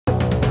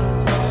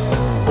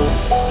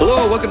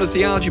Welcome to the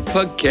Theology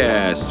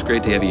Podcast. It's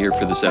great to have you here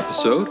for this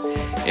episode.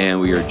 And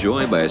we are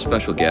joined by a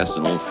special guest,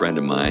 an old friend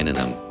of mine, and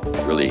I'm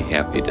really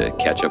happy to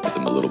catch up with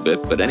him a little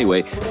bit. But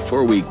anyway,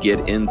 before we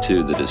get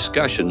into the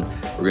discussion,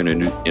 we're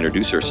going to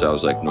introduce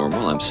ourselves like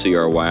normal. I'm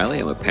C.R. Wiley.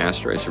 I'm a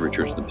pastor. I serve a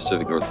church in the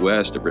Pacific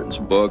Northwest. I've written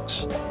some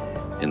books.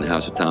 In the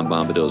House of Tom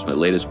Bombadil is my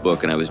latest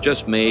book, and I was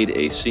just made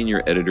a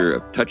senior editor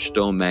of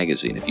Touchstone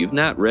magazine. If you've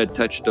not read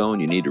Touchstone,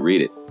 you need to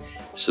read it.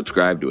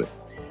 Subscribe to it.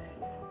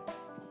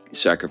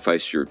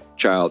 Sacrifice your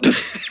child so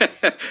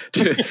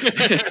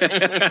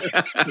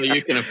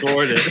you can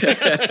afford it.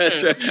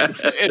 That's right.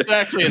 It's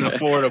actually an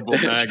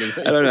affordable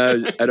magazine.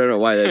 I don't know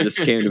why that just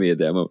came to me at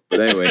that moment.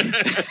 But anyway,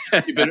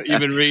 you've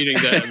been reading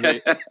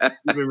that.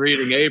 You've been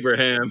reading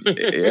Abraham.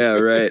 Yeah,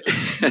 right.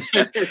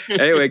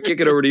 Anyway, kick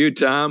it over to you,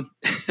 Tom.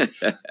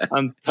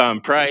 I'm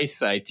Tom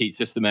Price. I teach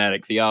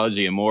systematic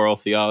theology and moral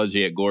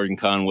theology at Gordon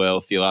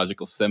Conwell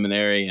Theological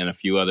Seminary and a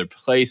few other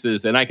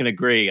places. And I can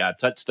agree,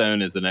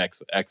 Touchstone is an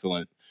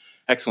excellent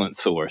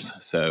source.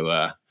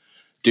 So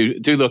do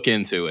look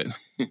into it.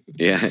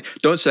 Yeah,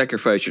 don't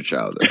sacrifice your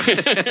child.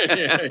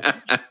 Yeah.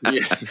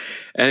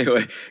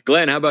 Anyway,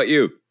 Glenn, how about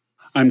you?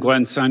 I'm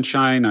Glenn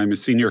Sunshine. I'm a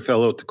senior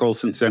fellow at the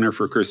Colson Center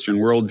for Christian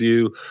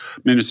Worldview,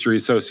 Ministry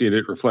Associate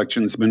at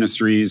Reflections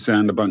Ministries,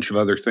 and a bunch of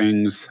other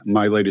things.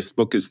 My latest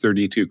book is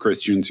 32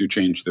 Christians Who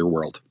Changed Their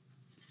World.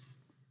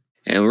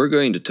 And we're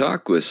going to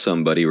talk with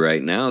somebody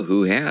right now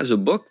who has a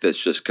book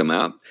that's just come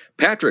out.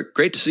 Patrick,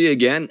 great to see you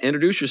again.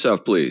 Introduce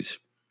yourself, please.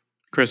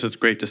 Chris, it's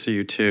great to see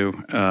you too,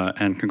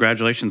 and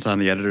congratulations on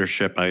the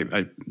editorship.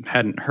 I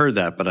hadn't heard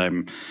that, but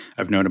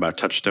I've known about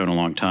Touchstone a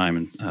long time,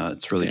 and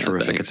it's really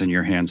terrific. Thanks. It's in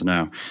your hands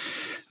now.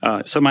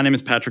 So my name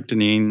is Patrick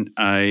Deneen.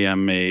 I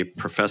am a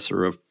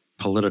professor of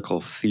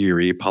political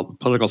theory,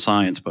 political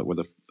science, but with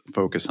a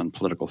focus on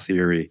political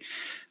theory.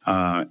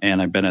 And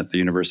I've been at the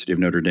University of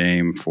Notre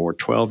Dame for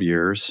 12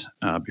 years.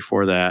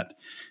 Before that,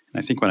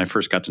 and I think when I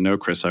first got to know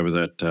Chris, I was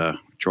at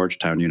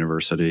Georgetown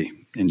University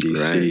in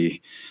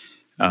D.C.,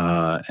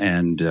 Right.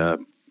 And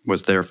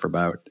was there for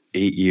about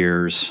 8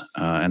 years.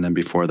 And then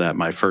before that,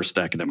 my first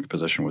academic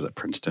position was at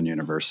Princeton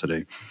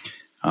University.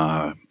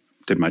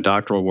 Did my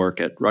doctoral work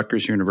at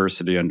Rutgers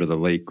University under the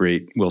late,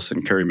 great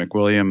Wilson Carey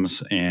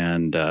McWilliams,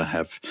 and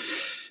have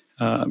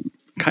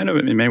kind of,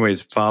 in many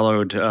ways,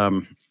 followed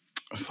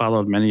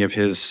many of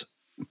his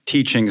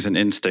teachings and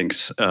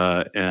instincts,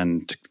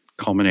 and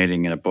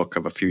culminating in a book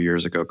of a few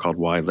years ago called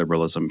Why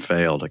Liberalism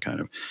Failed, a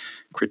kind of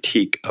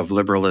critique of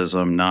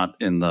liberalism, not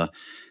in the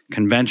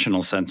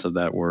conventional sense of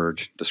that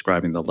word,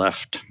 describing the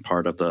left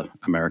part of the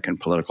American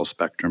political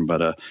spectrum,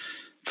 but a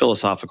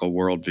philosophical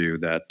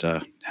worldview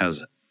that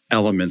has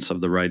elements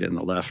of the right and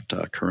the left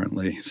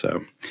currently.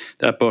 So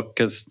that book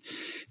has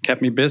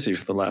kept me busy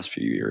for the last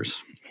few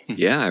years.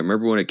 Yeah, I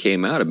remember when it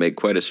came out, it made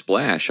quite a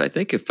splash. I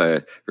think if I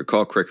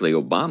recall correctly,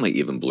 Obama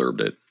even blurbed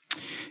it.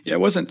 Yeah,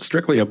 it wasn't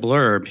strictly a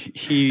blurb.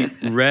 He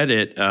read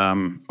it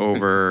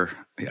over,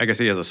 I guess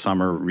he has a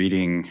summer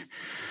reading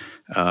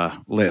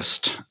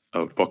list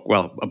of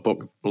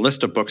a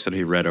list of books that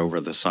he read over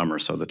the summer.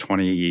 So the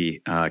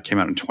came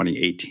out in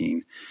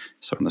 2018.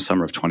 So in the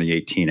summer of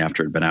 2018,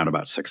 after it had been out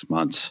about 6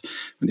 months,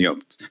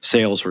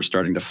 sales were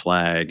starting to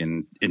flag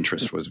and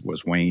interest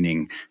was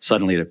waning.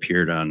 Suddenly, it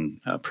appeared on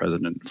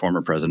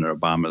former President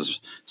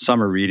Obama's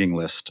summer reading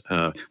list,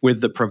 with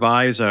the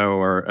proviso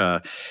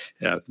or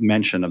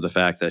mention of the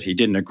fact that he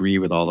didn't agree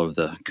with all of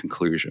the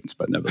conclusions,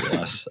 but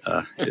nevertheless,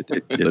 it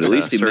but at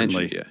least he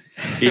certainly mentioned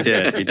you. He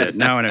did.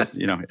 No, and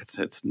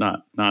it's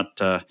not.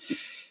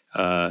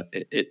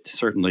 It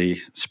certainly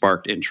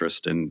sparked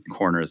interest in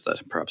corners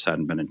that perhaps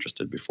hadn't been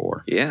interested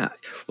before. Yeah.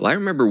 Well, I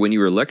remember when you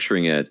were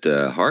lecturing at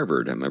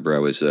Harvard. I remember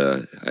I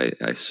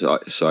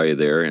saw you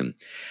there, and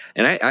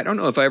I don't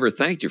know if I ever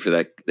thanked you for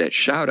that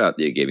shout out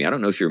that you gave me. I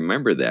don't know if you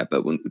remember that,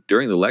 but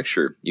during the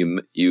lecture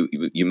you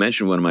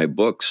mentioned one of my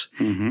books,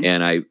 Mm-hmm.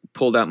 and I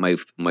pulled out my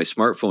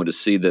smartphone to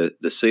see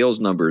the sales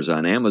numbers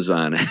on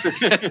Amazon.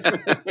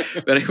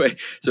 But anyway,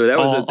 so that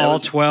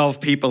was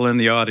 12 people in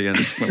the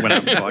audience went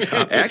out and bought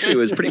copies. Actually, it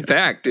was pretty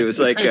packed. It was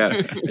like there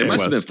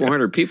must have been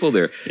 400 people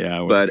there. Yeah,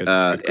 it was but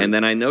good. And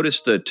then I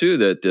noticed too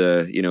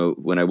that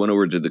when I went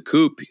over to the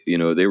Coop,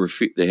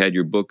 they had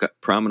your book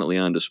prominently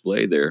on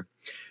display there.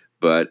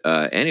 But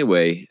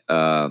anyway,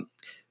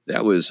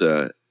 that was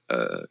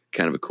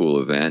kind of a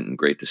cool event and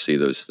great to see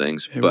those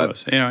things. It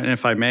was. And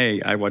if I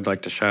may, I would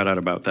like to shout out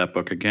about that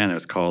book again.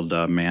 It's called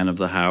Man of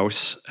the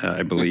House,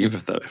 I believe,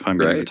 if I'm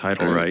getting the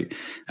title right.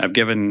 I've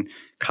given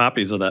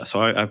copies of that.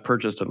 So I've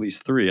purchased at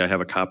least 3. I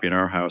have a copy in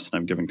our house, and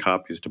I've given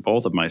copies to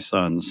both of my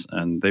sons,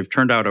 and they've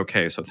turned out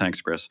okay. So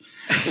thanks, Chris.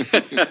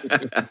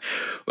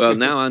 Well,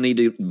 now I'll need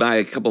to buy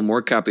a couple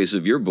more copies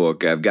of your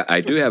book.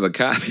 I do have a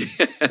copy.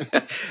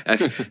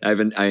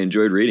 I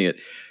enjoyed reading it.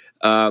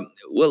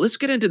 Well, let's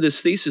get into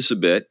this thesis a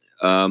bit,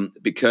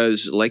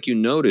 because, like you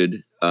noted,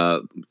 our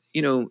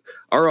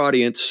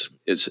audience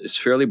is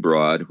fairly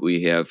broad.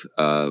 We have,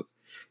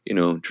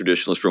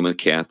 traditionalist Roman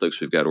Catholics.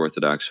 We've got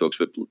Orthodox folks,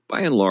 but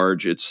by and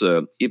large, it's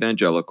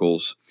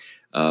evangelicals,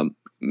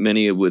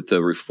 many with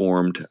a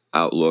Reformed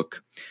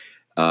outlook.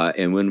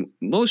 And when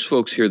most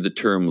folks hear the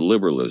term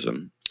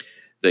liberalism,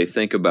 they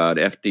think about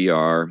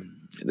FDR,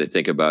 they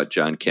think about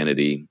John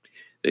Kennedy,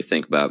 they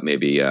think about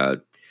maybe uh,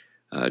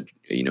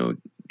 you know,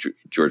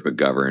 George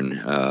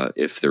McGovern,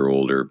 if they're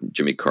older,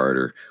 Jimmy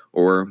Carter,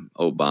 or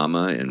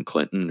Obama and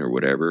Clinton or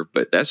whatever.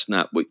 But that's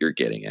not what you're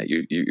getting at.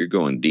 You're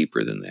going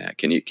deeper than that.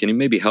 Can you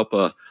maybe help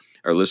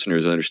our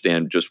listeners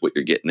understand just what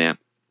you're getting at?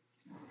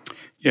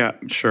 Yeah,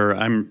 sure.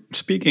 I'm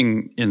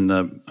speaking in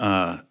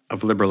the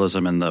of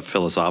liberalism in the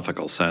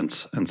philosophical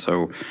sense, and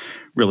so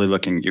really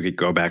looking, you could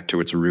go back to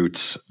its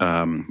roots,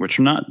 which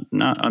are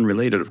not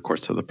unrelated, of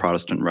course, to the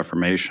Protestant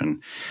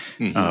Reformation,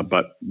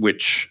 but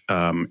which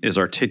is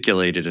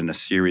articulated in a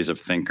series of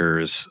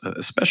thinkers,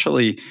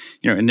 especially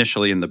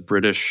initially in the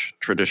British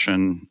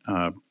tradition.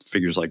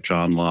 Figures like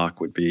John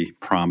Locke would be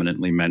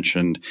prominently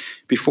mentioned.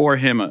 Before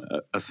him,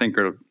 a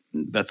thinker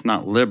that's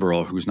not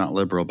liberal, who's not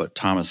liberal, but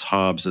Thomas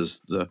Hobbes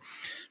is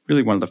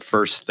really one of the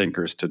first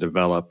thinkers to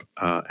develop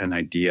an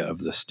idea of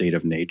the state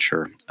of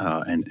nature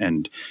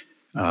and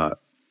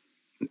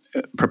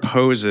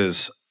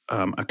proposes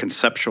a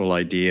conceptual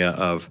idea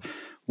of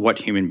what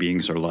human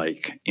beings are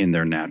like in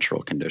their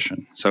natural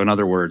condition. So, in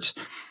other words,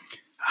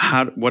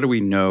 what do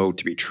we know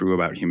to be true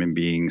about human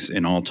beings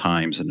in all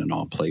times and in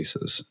all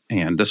places?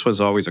 And this was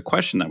always a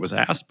question that was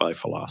asked by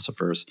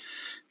philosophers,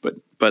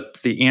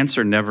 but the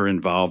answer never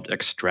involved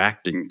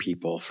extracting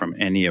people from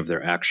any of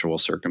their actual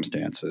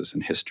circumstances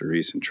and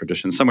histories and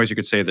traditions. In some ways, you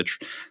could say that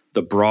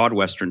the broad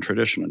Western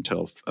tradition,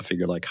 until a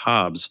figure like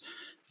Hobbes,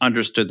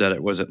 understood that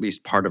it was at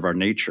least part of our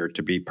nature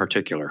to be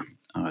particular,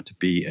 to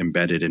be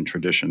embedded in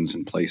traditions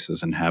and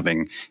places and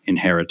having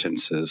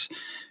inheritances,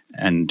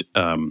 and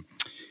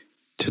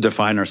to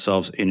define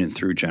ourselves in and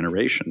through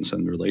generations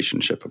and the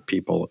relationship of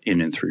people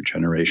in and through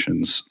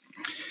generations.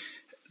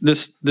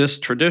 This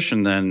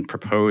tradition then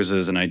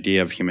proposes an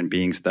idea of human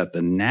beings that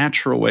the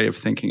natural way of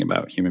thinking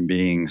about human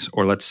beings,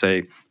 or let's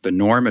say the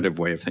normative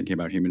way of thinking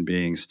about human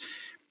beings,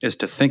 is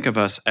to think of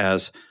us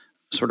as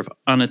sort of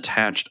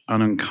unattached,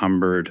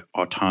 unencumbered,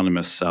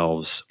 autonomous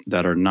selves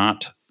that are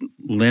not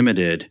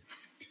limited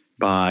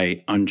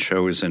by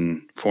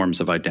unchosen forms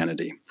of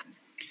identity.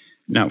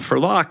 Now, for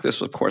Locke, this,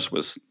 of course,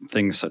 was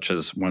things such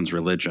as one's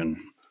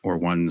religion or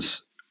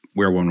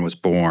where one was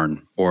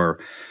born or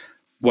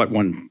what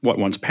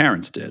one's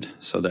parents did,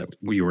 so that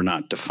we were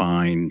not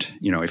defined.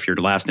 If your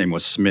last name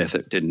was Smith,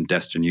 it didn't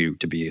destine you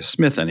to be a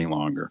Smith any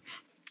longer,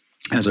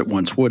 as it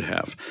once would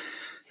have.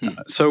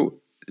 So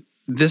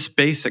this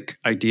basic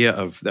idea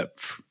of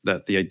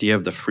that the idea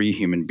of the free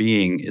human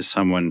being is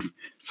someone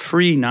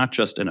free, not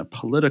just in a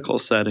political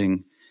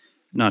setting,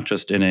 not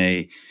just in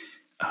a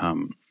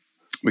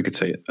we could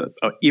say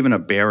even a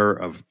bearer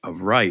of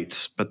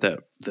rights, but that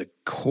the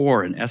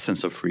core and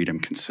essence of freedom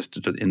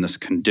consisted in this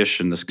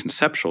condition, this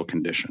conceptual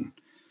condition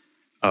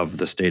of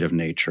the state of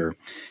nature,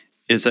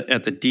 is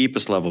at the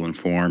deepest level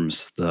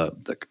informs the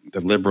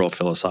liberal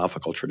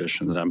philosophical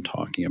tradition that I'm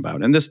talking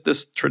about. And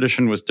this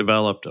tradition was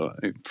developed,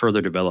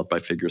 further developed by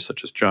figures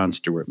such as John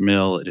Stuart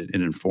Mill. It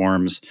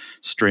informs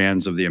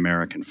strands of the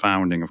American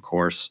founding, of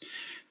course,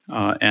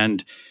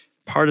 and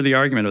part of the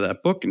argument of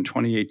that book in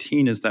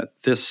 2018 is that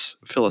this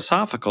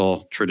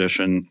philosophical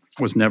tradition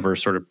was never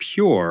sort of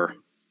pure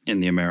in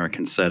the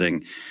American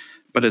setting,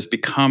 but has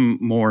become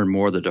more and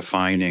more the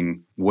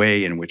defining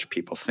way in which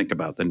people think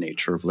about the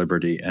nature of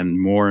liberty.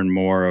 And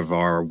more of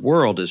our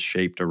world is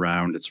shaped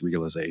around its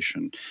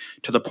realization,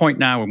 to the point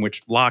now in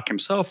which Locke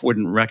himself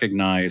wouldn't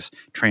recognize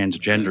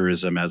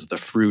transgenderism as the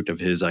fruit of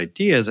his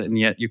ideas. And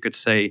yet you could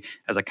say,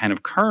 as a kind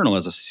of kernel,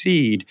 as a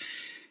seed,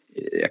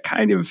 a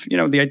kind of,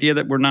 the idea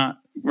that we're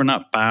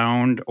not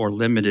bound or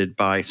limited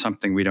by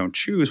something we don't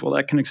choose. Well,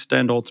 that can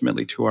extend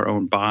ultimately to our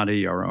own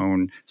body, our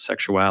own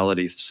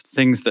sexuality,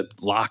 things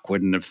that Locke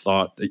wouldn't have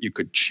thought that you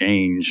could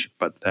change,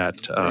 but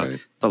that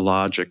the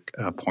logic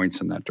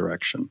points in that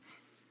direction.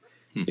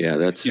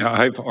 Yeah,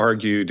 I've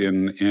argued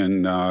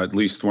in at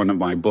least one of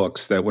my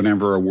books that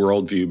whenever a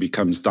worldview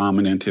becomes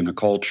dominant in a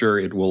culture,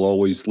 it will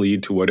always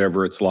lead to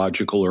whatever its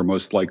logical or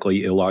most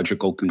likely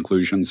illogical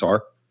conclusions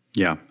are.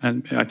 Yeah,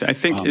 and I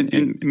think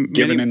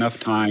given enough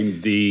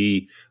time,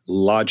 the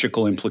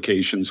logical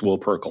implications will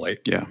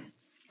percolate. Yeah.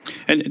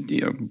 And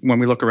when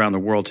we look around the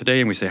world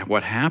today and we say,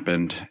 what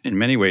happened? In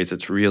many ways,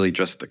 it's really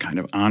just the kind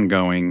of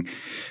ongoing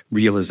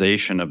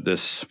realization of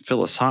this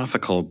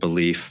philosophical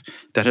belief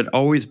that had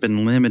always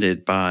been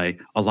limited by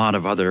a lot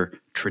of other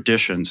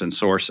traditions and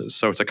sources.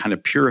 So it's a kind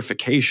of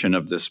purification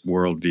of this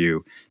worldview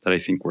that I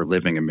think we're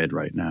living amid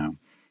right now.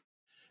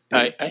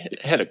 I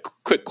had a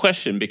quick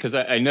question because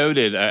I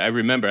noted, I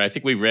remember, I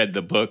think we read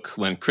the book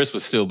when Chris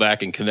was still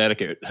back in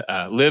Connecticut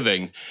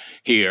living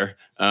here.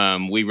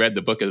 We read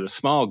the book as a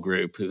small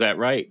group. Is that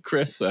right,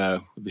 Chris? I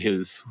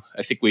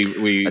think we were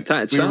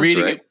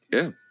reading right.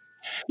 It.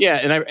 Yeah,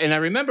 and I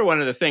remember one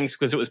of the things,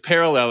 because it was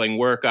paralleling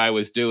work I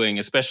was doing,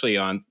 especially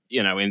on,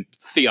 in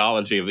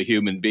theology of the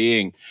human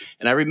being.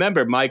 And I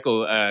remember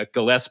Michael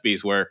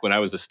Gillespie's work when I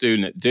was a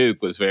student at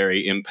Duke was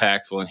very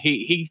impactful. And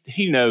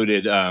he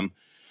noted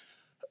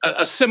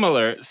a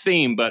similar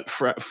theme, but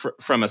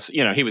from us,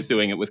 he was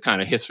doing it with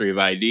kind of history of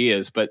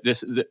ideas. But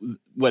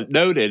what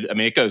noted, I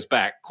mean, it goes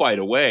back quite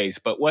a ways.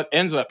 But what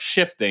ends up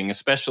shifting,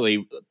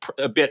 especially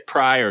a bit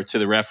prior to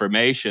the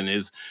Reformation,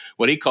 is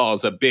what he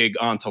calls a big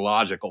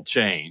ontological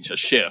change, a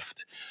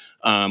shift.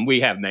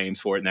 We have names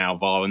for it now: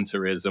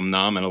 voluntarism,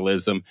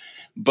 nominalism.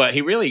 But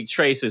he really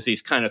traces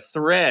these kind of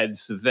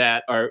threads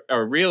that are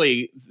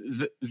really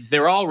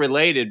they're all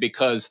related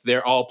because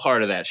they're all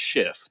part of that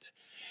shift.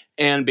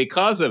 And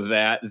because of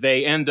that,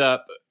 they end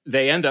up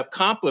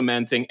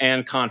complementing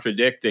and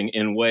contradicting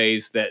in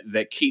ways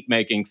that keep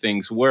making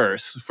things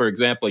worse. For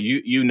example,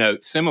 you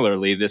note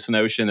similarly this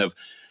notion of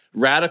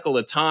radical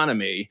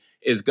autonomy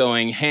is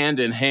going hand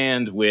in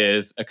hand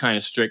with a kind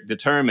of strict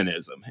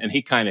determinism. And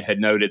he kind of had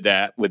noted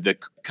that with the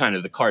kind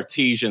of the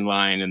Cartesian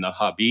line and the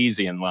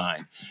Hobbesian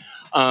line.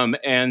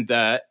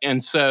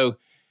 And so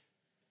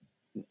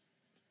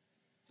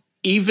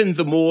even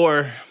the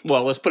more,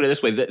 well, let's put it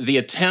this way, the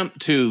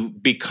attempt to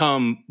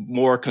become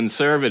more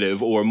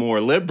conservative or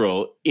more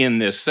liberal in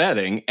this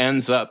setting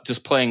ends up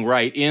just playing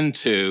right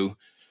into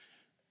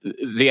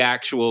the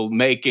actual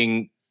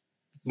making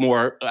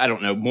more, I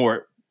don't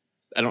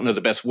know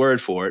the best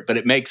word for it, but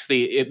it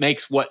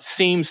makes what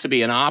seems to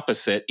be an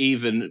opposite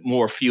even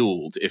more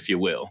fueled, if you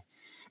will.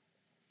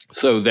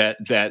 So that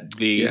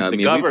the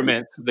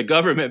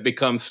government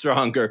becomes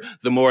stronger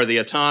the more the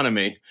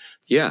autonomy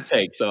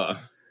takes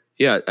off.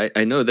 Yeah,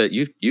 I know that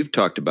you've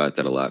talked about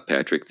that a lot,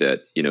 Patrick,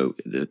 that,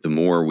 the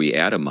more we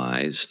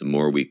atomize, the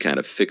more we kind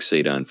of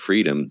fixate on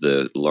freedom,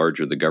 the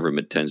larger the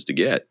government tends to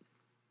get.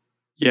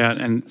 Yeah,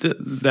 and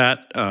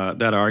that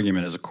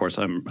argument is, of course,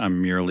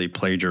 I'm merely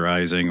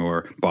plagiarizing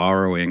or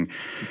borrowing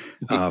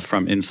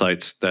from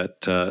insights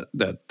that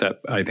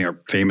I think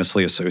are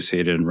famously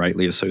associated and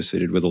rightly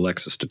associated with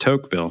Alexis de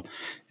Tocqueville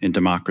in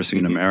Democracy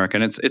in America.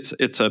 And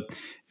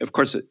of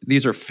course,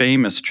 these are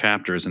famous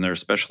chapters, and they're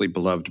especially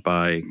beloved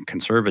by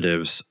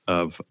conservatives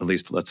of, at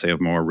least, let's say, of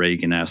more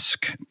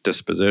Reagan-esque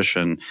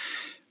disposition.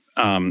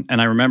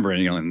 And I remember,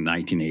 in the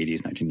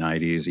 1980s,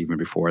 1990s, even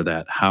before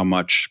that, how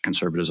much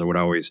conservatives would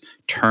always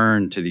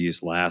turn to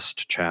these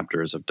last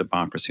chapters of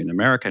Democracy in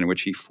America, in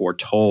which he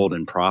foretold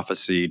and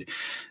prophesied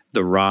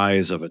the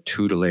rise of a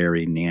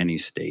tutelary nanny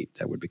state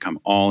that would become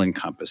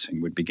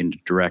all-encompassing, would begin to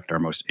direct our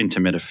most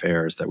intimate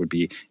affairs, that would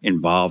be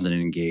involved and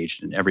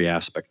engaged in every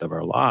aspect of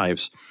our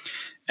lives.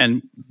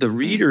 And the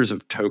readers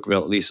of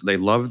Tocqueville, at least, they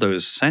loved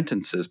those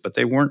sentences, but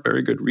they weren't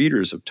very good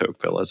readers of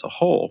Tocqueville as a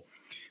whole,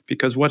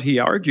 because what he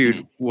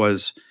argued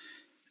was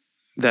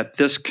that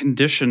this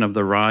condition of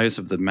the rise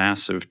of the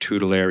massive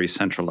tutelary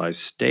centralized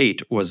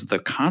state was the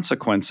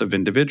consequence of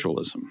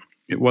individualism.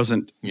 It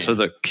wasn't so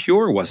the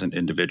cure wasn't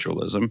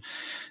individualism.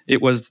 That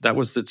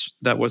was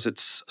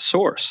its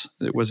source.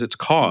 It was its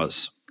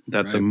cause.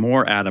 That the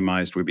more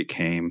atomized we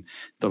became,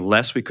 the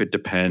less we could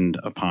depend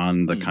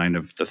upon the kind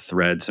of the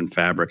threads and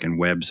fabric and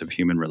webs of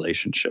human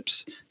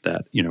relationships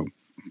that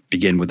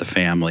begin with the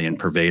family and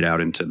pervade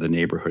out into the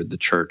neighborhood, the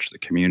church, the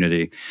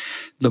community.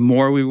 The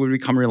more we would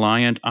become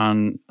reliant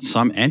on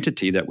some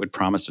entity that would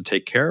promise to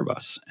take care of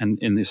us. And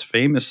in this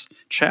famous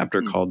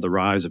chapter called The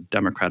Rise of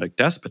Democratic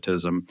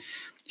Despotism,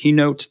 he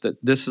notes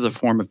that this is a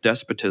form of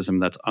despotism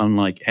that's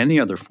unlike any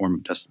other form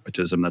of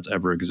despotism that's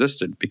ever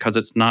existed, because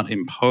it's not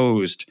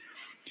imposed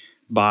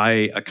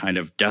by a kind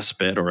of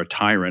despot or a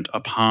tyrant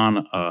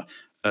upon a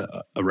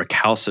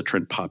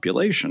recalcitrant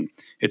population.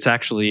 It's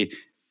actually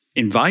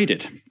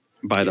invited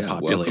by the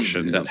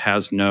population that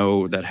has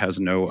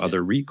no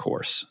other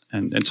recourse,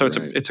 and so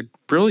it's a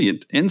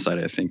brilliant insight,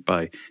 I think,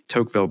 by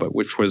Tocqueville, but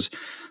which was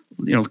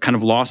kind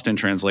of lost in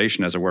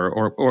translation, as it were,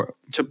 or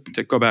to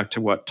go back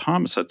to what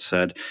Thomas had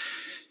said,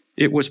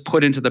 it was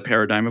put into the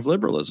paradigm of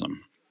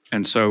liberalism.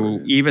 And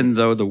so even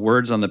though the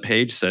words on the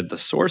page said the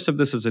source of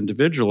this is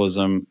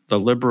individualism, the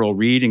liberal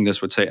reading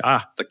this would say,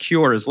 the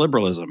cure is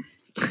liberalism.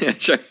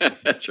 That's right.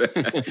 That's right.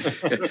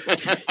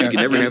 You can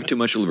never have too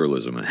much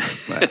liberalism.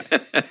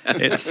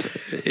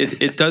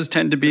 It does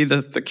tend to be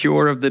the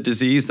cure of the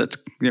disease that's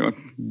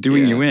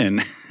doing you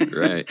in.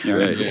 Right.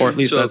 Or at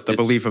least that's the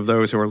belief of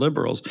those who are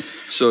liberals.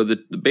 So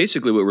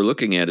basically what we're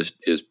looking at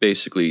is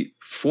basically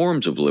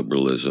forms of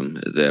liberalism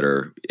that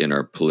are in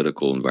our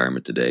political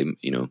environment today.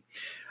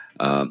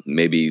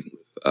 Maybe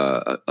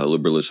a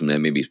liberalism that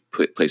maybe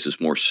places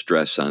more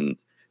stress on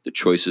the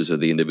choices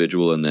of the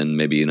individual, and then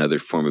maybe another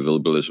form of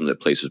liberalism that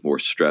places more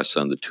stress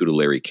on the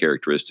tutelary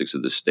characteristics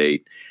of the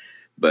state.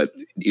 But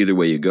either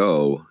way you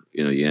go,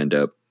 you end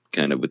up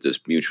kind of with this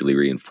mutually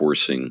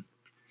reinforcing,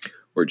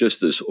 or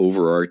just this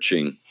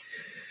overarching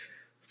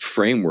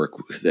framework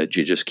that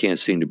you just can't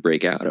seem to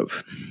break out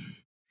of.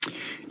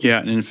 Yeah,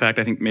 and in fact,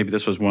 I think maybe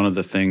this was one of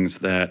the things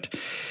that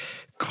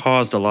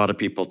caused a lot of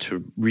people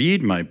to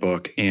read my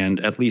book and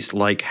at least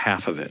like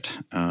half of it.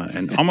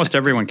 And almost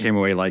everyone came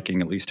away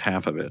liking at least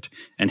half of it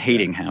and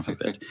hating half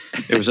of it.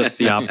 It was just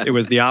it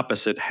was the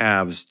opposite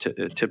halves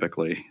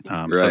typically.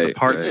 So the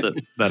parts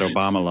that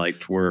Obama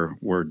liked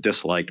were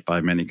disliked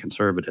by many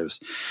conservatives.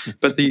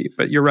 But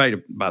you're right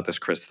about this,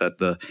 Chris,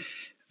 that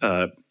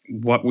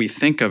what we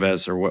think of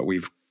as, or what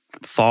we've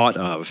thought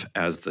of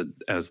as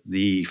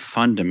the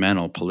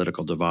fundamental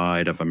political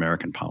divide of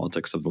American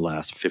politics of the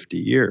last 50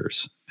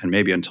 years, and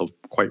maybe until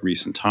quite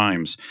recent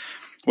times,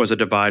 was a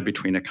divide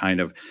between a kind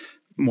of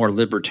more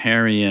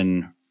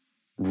libertarian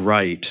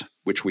right,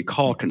 which we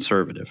call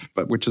conservative,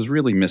 but which is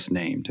really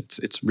misnamed.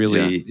 It's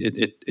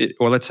really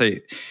or let's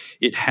say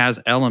it has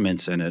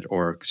elements in it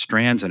or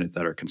strands in it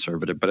that are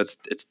conservative, but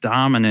its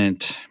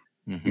dominant.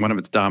 Mm-hmm. One of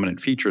its dominant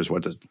features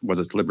was its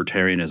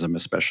libertarianism,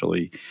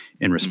 especially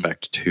in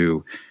respect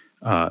to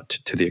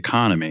the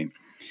economy.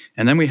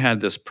 And then we had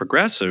this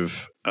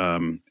progressive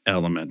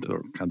element,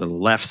 or kind of the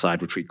left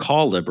side, which we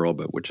call liberal,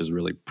 but which is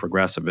really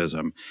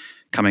progressivism,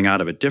 coming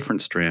out of a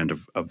different strand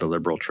of the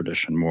liberal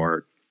tradition,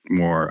 more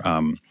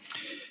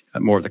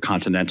of the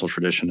continental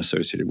tradition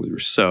associated with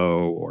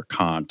Rousseau or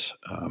Kant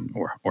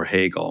or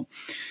Hegel,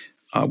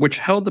 which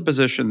held the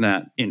position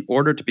that in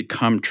order to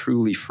become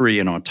truly free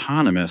and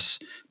autonomous,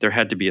 there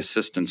had to be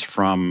assistance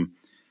from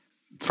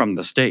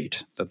the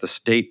state, that the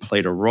state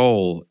played a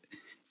role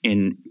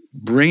in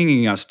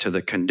bringing us to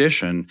the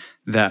condition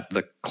that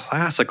the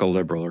classical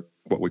liberal, or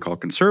what we call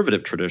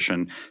conservative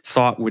tradition,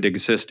 thought would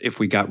exist if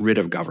we got rid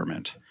of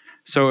government.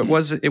 So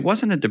it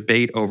wasn't a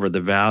debate over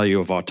the value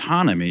of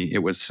autonomy. It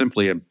was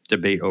simply a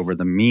debate over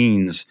the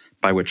means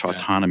by which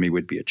autonomy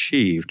would be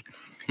achieved.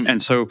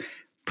 And so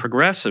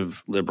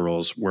progressive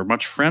liberals were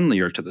much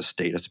friendlier to the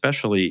state,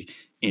 especially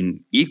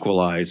in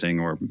equalizing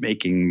or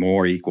making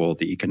more equal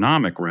the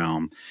economic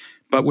realm,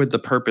 but with the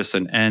purpose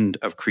and end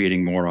of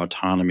creating more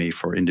autonomy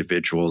for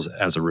individuals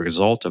as a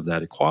result of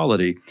that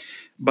equality,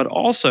 but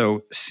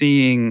also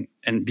seeing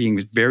and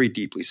being very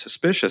deeply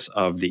suspicious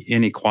of the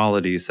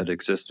inequalities that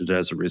existed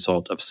as a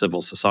result of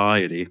civil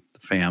society, the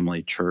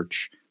family,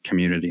 church,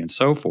 community, and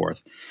so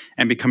forth,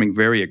 and becoming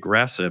very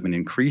aggressive and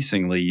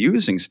increasingly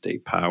using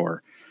state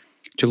power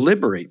to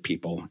liberate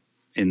people,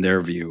 in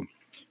their view,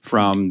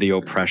 from the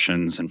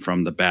oppressions and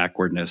from the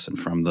backwardness and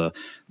from the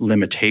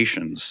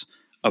limitations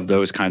of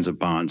those kinds of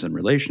bonds and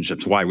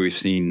relationships. Why we've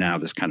seen now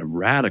this kind of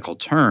radical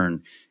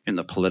turn in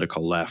the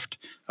political left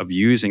of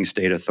using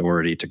state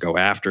authority to go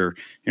after,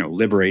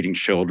 liberating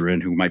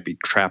children who might be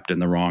trapped in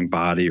the wrong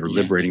body, or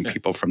liberating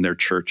people from their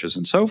churches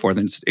and so forth.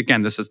 And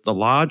again, this is the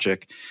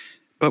logic.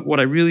 But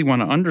what I really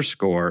want to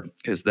underscore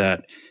is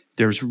that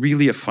there's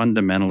really a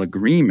fundamental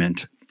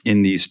agreement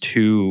in this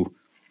division,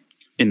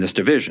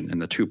 in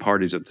the two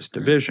parties of this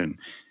division.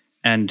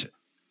 And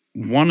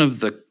one of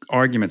the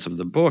arguments of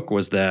the book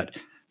was that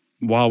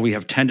while we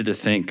have tended to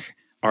think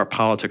our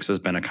politics has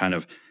been a kind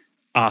of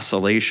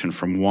oscillation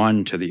from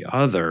one to the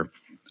other,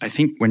 I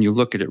think when you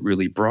look at it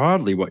really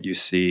broadly, what you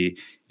see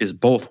is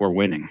both were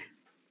winning.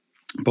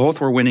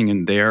 Both were winning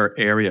in their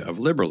area of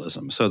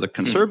liberalism. So the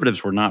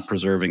conservatives were not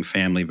preserving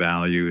family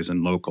values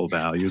and local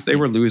values. They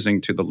were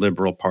losing to the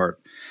liberal part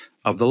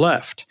of the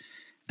left.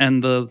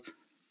 And the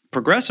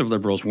progressive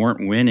liberals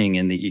weren't winning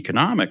in the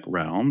economic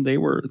realm. They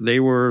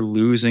were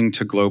losing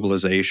to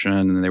globalization,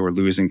 and they were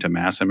losing to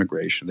mass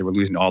immigration. They were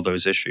losing to all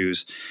those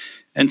issues.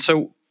 And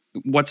so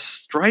what's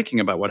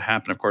striking about what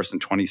happened, of course, in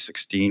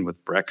 2016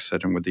 with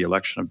Brexit and with the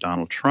election of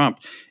Donald Trump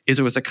is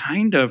it was a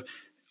kind of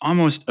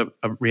almost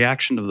a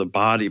reaction of the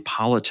body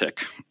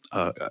politic,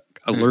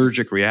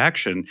 allergic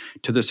reaction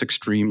to this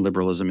extreme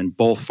liberalism in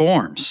both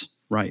forms.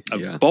 Right.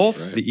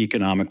 The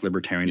economic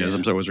libertarianism.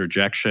 Yeah. So it was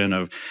rejection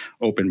of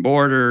open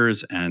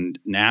borders and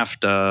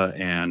NAFTA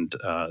and,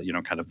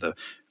 kind of the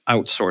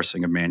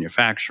outsourcing of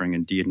manufacturing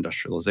and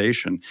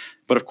deindustrialization.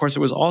 But of course, it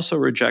was also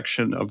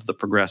rejection of the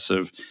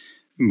progressive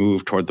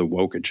move toward the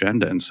woke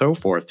agenda and so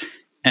forth.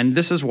 And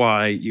this is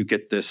why you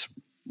get this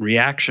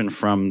reaction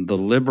from the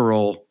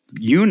liberal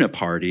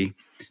uniparty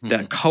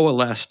that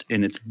coalesced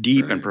in its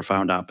deep and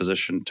profound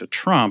opposition to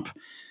Trump,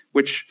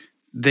 which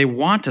they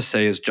want to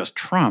say is just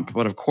Trump,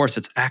 but of course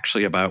it's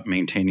actually about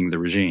maintaining the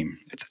regime.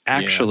 It's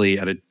actually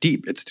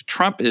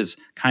Trump is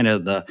kind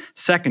of the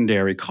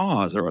secondary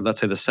cause, or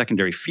let's say the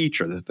secondary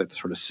feature, the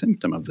sort of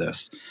symptom of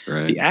this.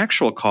 Right. The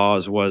actual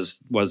cause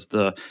was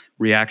the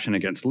reaction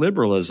against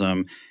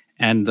liberalism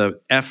and the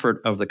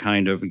effort of the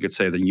kind of, you could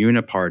say, the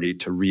uniparty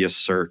to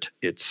reassert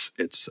its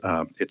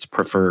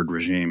preferred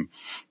regime.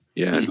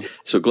 Yeah.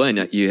 So,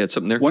 Glenn, you had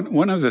something there?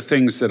 One of the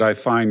things that I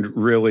find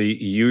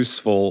really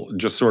useful,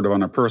 just sort of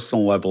on a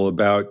personal level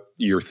about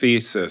your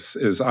thesis,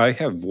 is I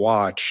have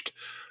watched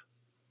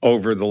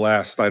over the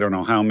last, I don't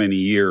know how many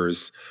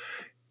years,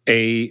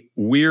 a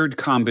weird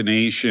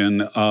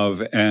combination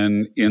of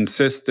an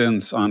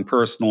insistence on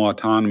personal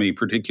autonomy,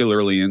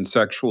 particularly in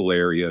sexual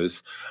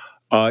areas,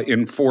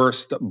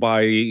 enforced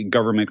by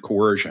government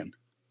coercion.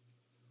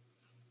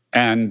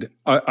 And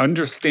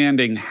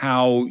understanding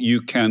how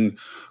you can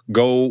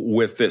go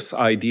with this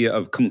idea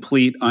of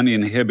complete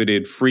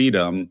uninhibited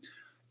freedom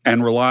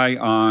and rely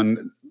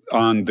on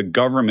the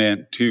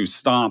government to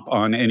stomp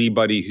on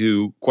anybody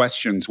who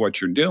questions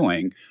what you're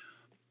doing.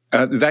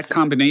 That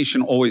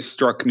combination always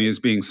struck me as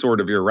being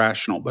sort of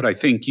irrational, but I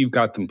think you've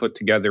got them put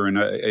together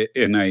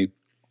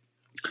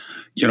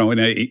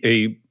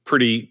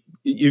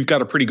you've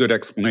got a pretty good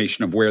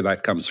explanation of where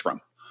that comes from.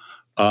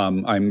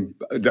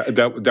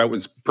 That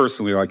was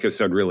personally, like I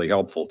said, really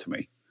helpful to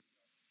me.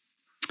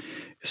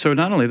 So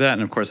not only that,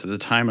 and of course, at the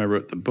time I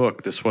wrote the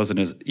book, this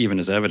wasn't even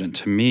as evident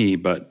to me,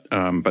 but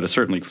it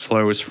certainly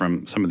flows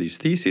from some of these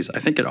theses. I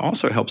think it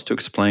also helps to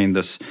explain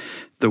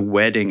the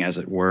wedding, as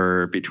it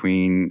were,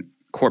 between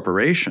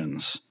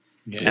corporations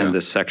and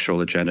the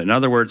sexual agenda. In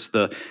other words,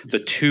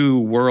 the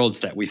two worlds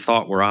that we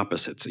thought were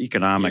opposites,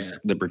 economic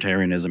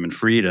libertarianism and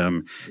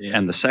freedom,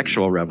 and the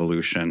sexual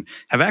revolution,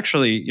 have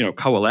actually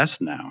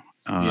coalesced now.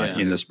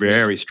 In this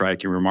very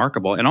striking,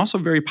 remarkable, and also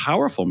very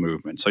powerful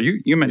movement. So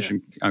you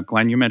mentioned,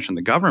 Glenn, you mentioned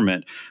the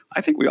government. I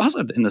think we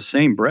also, in the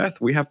same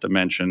breath, we have to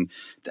mention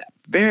that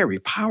very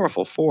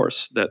powerful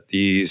force that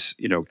these,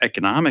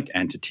 economic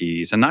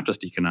entities, and not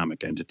just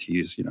economic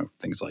entities,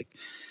 things like,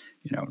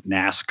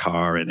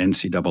 NASCAR and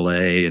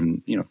NCAA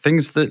and,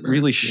 things that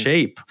really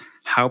shape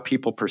how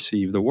people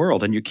perceive the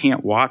world. And you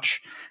can't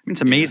watch,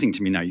 it's amazing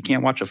to me now, you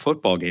can't watch a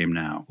football game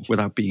now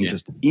without being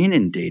just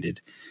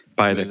inundated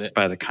by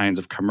the kinds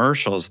of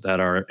commercials that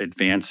are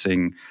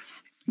advancing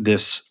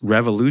this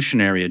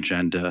revolutionary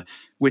agenda,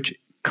 which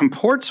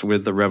comports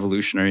with the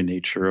revolutionary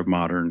nature of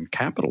modern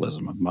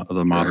capitalism, of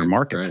the modern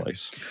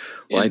marketplace.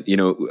 Right.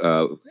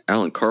 Well,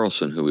 Alan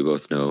Carlson, who we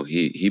both know,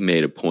 he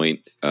made a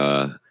point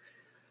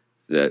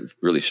that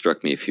really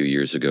struck me a few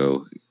years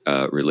ago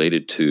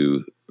related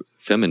to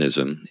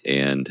feminism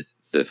and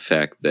the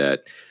fact that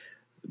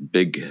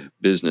big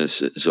business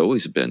has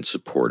always been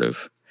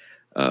supportive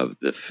of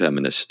the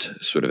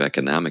feminist sort of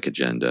economic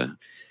agenda,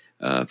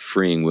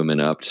 freeing women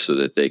up so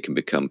that they can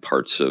become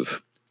parts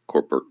of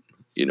corporate,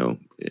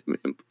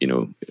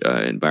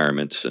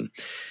 environments. And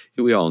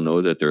we all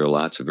know that there are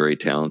lots of very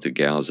talented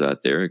gals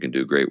out there who can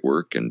do great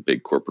work in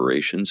big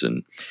corporations,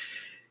 and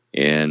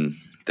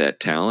that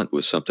talent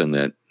was something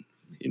that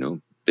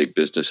big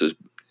businesses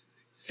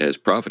has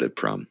profited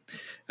from.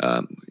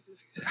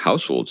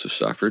 Households have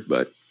suffered,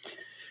 but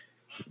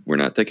we're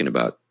not thinking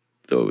about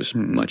those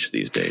much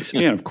these days.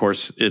 Yeah, of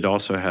course, it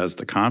also has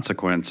the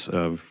consequence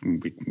of,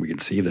 we can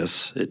see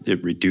this,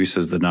 it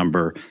reduces the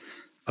number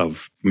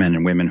of men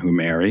and women who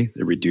marry.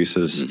 It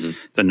reduces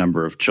the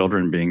number of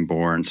children being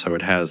born. So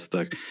it has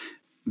the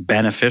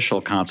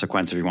beneficial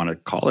consequence, if you want to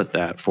call it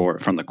that,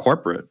 from the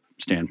corporate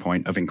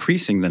standpoint of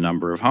increasing the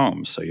number of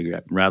homes. So you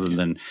get, rather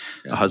than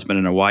a husband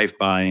and a wife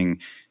buying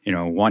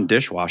one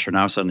dishwasher,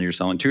 now suddenly you're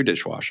selling two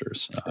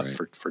dishwashers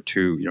for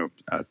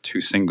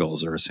two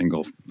singles or a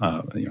single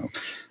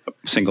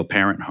single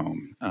parent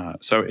home.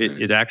 So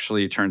it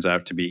actually turns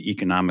out to be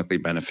economically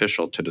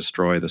beneficial to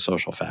destroy the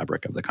social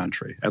fabric of the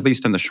country, at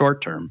least in the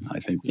short term, I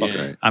think.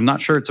 I'm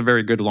not sure it's a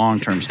very good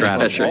long-term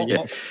strategy.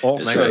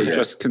 Also,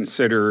 just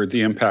consider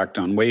the impact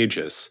on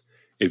wages.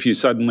 If you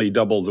suddenly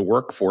double the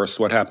workforce,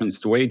 what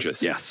happens to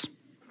wages? Yes.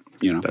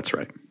 That's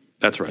right.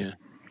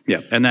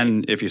 Yeah. And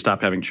then if you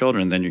stop having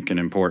children, then you can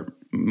import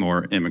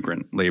more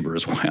immigrant labor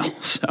as well.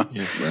 So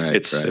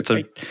it's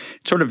a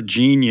sort of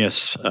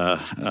genius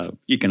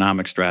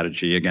economic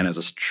strategy, again, as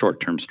a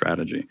short-term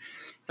strategy.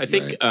 I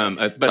think, Tom,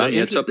 you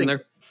had something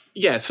there?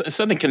 Yes,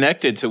 something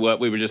connected to what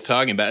we were just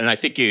talking about, and I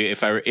think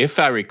if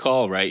I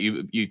recall right,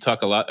 you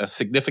talk a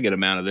significant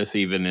amount of this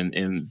even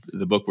in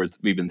the book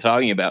we've been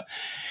talking about,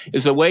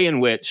 is the way in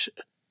which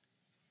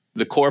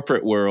the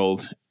corporate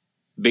world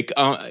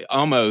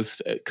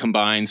almost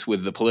combines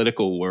with the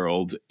political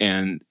world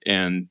and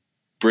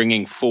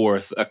bringing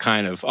forth a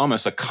kind of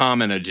almost a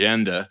common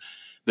agenda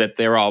that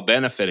they're all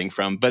benefiting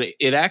from, but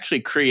it actually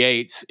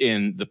creates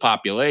in the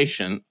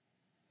population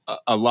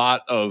a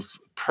lot of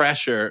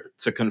pressure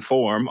to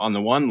conform on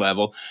the one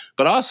level,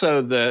 but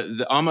also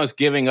the almost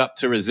giving up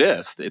to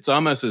resist. It's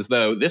almost as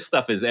though this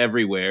stuff is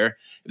everywhere.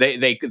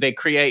 They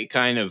create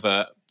kind of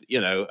a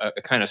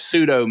kind of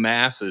pseudo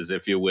masses,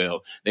 if you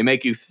will. They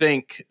make you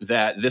think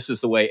that this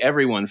is the way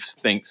everyone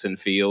thinks and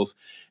feels,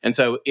 and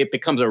so it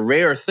becomes a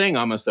rare thing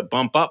almost to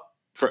bump up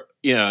for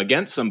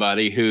against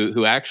somebody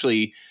who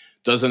actually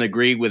doesn't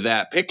agree with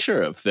that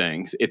picture of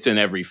things. It's in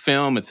every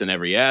film, it's in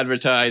every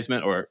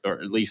advertisement, or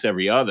at least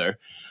every other.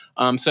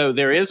 So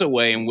there is a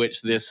way in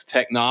which this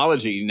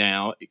technology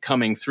now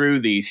coming through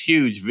these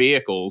huge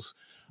vehicles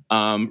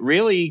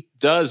really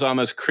does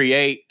almost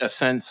create a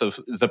sense of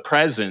the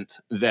present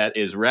that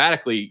is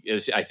radically,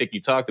 as I think you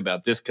talked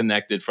about,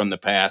 disconnected from the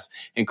past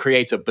and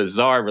creates a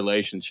bizarre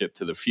relationship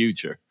to the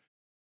future.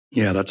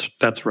 Yeah,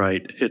 that's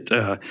right. It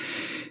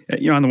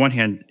on the one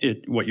hand,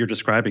 what you're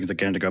describing is,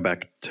 again, to go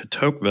back to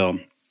Tocqueville.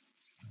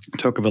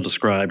 Tocqueville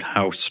described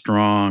how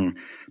strong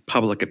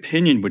public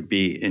opinion would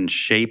be in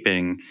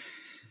shaping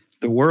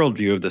the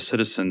worldview of the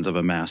citizens of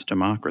a mass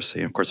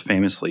democracy. Of course,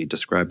 famously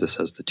described this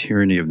as the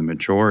tyranny of the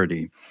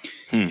majority,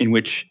 in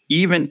which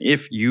even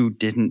if you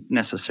didn't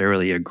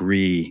necessarily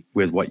agree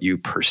with what you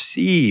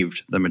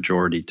perceived the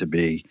majority to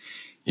be,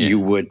 you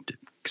would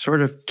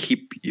sort of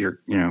keep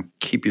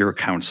your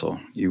counsel.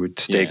 You would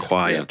stay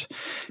quiet.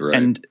 Yeah. Right.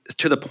 And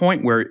to the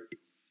point where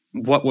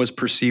what was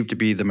perceived to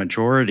be the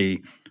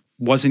majority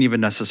wasn't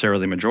even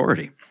necessarily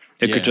majority.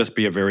 It could just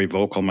be a very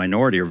vocal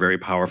minority or very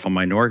powerful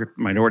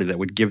minority that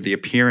would give the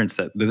appearance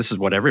that this is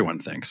what everyone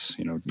thinks.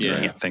 You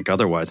can't think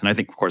otherwise. And I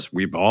think, of course,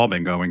 we've all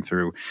been going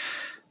through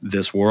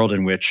this world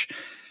in which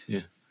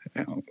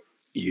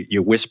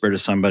you whisper to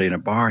somebody in a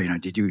bar,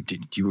 did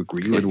you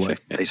agree with what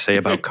they say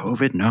about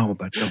COVID? No,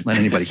 but don't let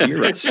anybody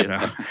hear us.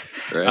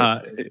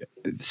 Right.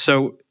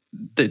 So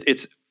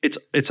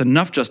it's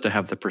enough just to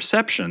have the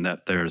perception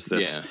that there's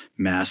this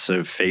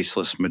massive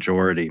faceless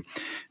majority.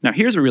 Now,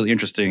 here's a really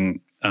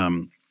interesting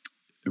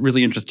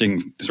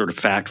sort of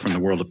fact from the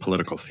world of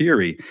political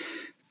theory.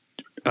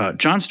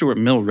 John Stuart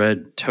Mill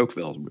read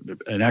Tocqueville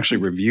and actually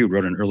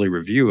wrote an early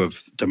review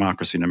of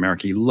Democracy in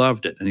America. He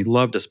loved it, and he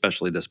loved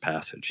especially this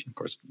passage. Of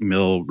course,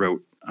 Mill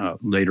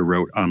later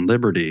wrote On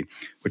Liberty,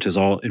 which is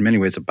all in many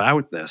ways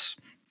about this.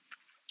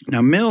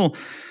 Now, Mill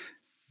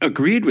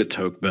agreed with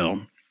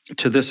Tocqueville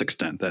to this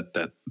extent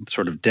that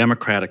sort of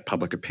democratic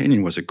public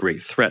opinion was a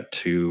great threat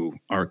to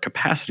our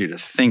capacity to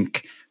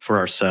think for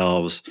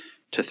ourselves,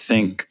 to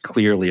think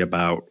clearly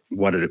about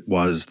what it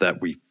was that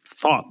we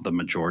thought the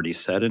majority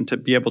said and to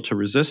be able to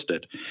resist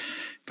it.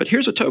 But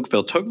here's what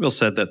Tocqueville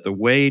said, that the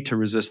way to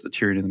resist the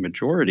tyranny of the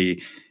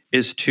majority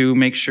is to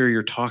make sure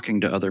you're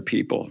talking to other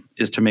people,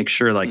 is to make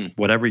sure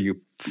whatever you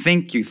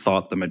think you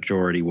thought the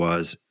majority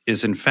was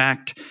is in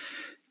fact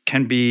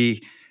can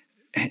be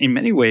in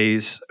many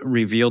ways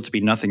revealed to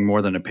be nothing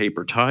more than a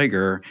paper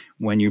tiger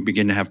when you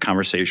begin to have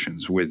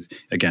conversations with,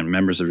 again,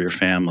 members of your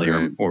family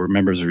or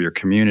members of your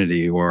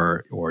community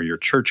or your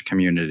church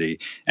community.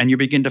 And you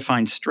begin to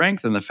find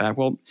strength in the fact,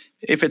 well,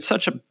 if it's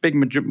such a big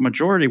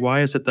majority,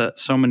 why is it that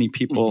so many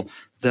people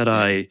that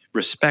I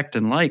respect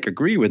and like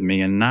agree with me?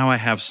 And now I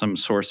have some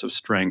source of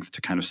strength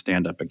to kind of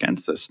stand up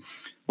against this.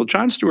 Well,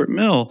 John Stuart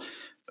Mill,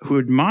 who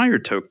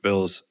admired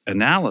Tocqueville's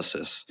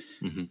analysis,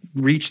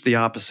 reached the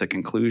opposite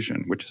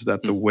conclusion, which is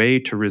that the way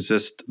to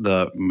resist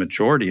the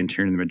majority and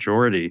tyranny of the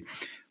majority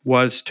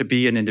was to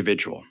be an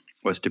individual,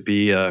 was to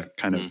be a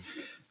kind of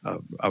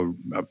a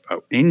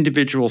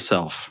individual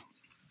self.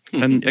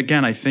 And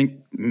again, I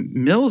think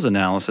Mill's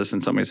analysis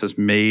in some ways has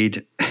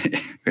made,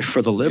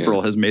 for the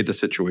liberal, has made the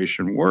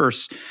situation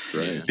worse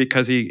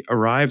because he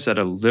arrives at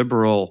a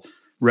liberal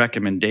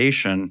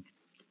recommendation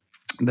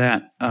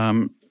that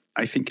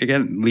I think,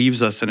 again,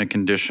 leaves us in a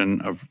condition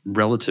of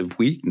relative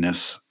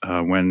weakness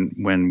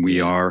when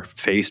we are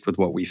faced with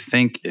what we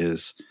think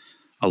is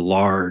a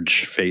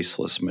large,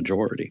 faceless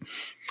majority.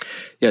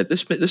 Yeah,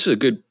 this is a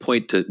good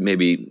point to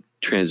maybe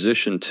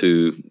transition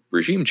to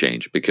regime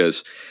change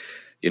because,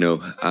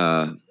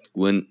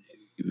 when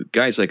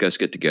guys like us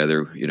get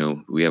together,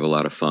 we have a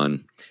lot of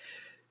fun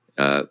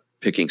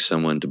picking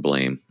someone to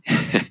blame.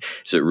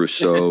 Is it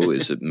Rousseau?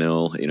 Is it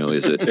Mill?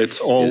 Is it? It's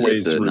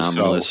always the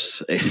Rousseau.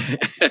 Nominalists?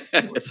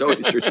 It's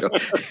always Rousseau.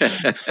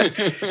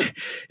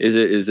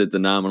 Is it the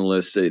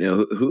nominalists?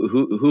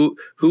 Who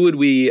would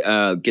we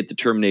get the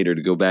Terminator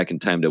to go back in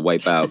time to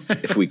wipe out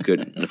if we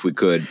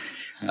could?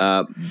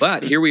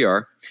 But here we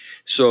are.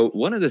 So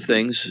one of the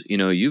things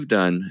you've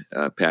done,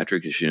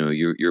 Patrick, is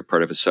you're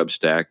part of a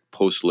Substack,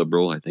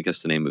 Post-Liberal. I think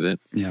that's the name of it.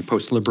 Yeah,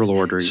 Post-Liberal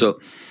Order.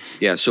 So.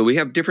 Yeah, so we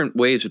have different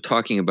ways of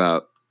talking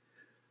about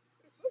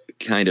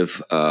kind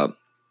of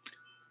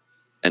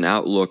an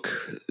outlook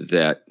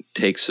that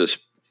takes us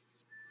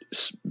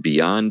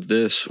beyond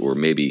this, or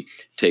maybe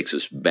takes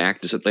us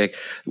back to something.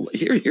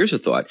 Here's a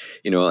thought.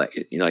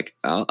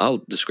 I'll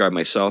describe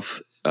myself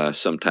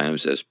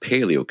sometimes as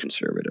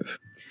paleoconservative,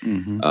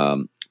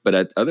 but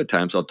at other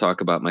times I'll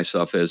talk about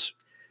myself as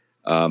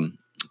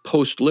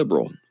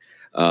post-liberal.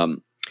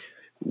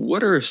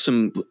 What are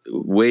some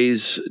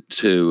ways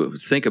to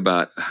think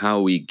about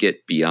how we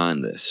get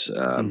beyond this?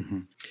 I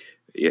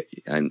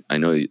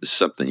know it's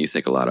something you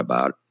think a lot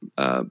about,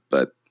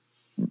 but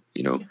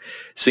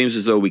seems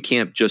as though we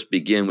can't just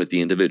begin with the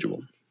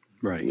individual.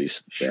 Right. At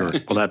least, sure.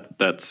 Well,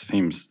 that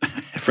seems,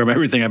 from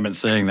everything I've been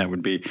saying, that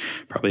would be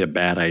probably a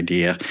bad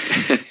idea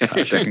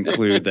to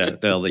conclude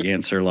that the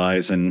answer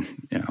lies in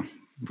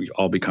we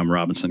all become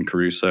Robinson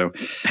Crusoe.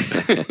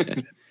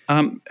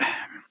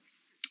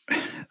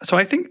 So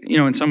I think,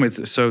 in some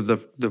ways, so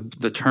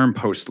the term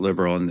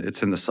post-liberal, and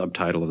it's in the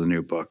subtitle of the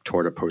new book,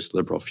 Toward a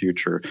Post-Liberal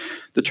Future,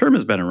 the term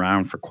has been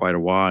around for quite a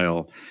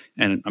while.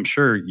 And I'm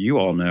sure you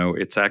all know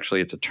it's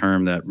a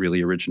term that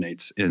really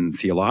originates in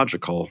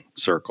theological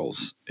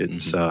circles.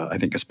 It's, I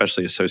think,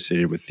 especially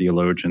associated with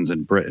theologians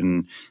in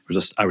Britain.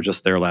 I was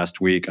just there last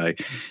week. I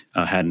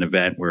had an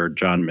event where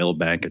John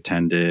Milbank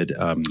attended.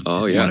 Speaking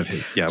of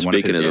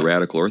the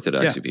radical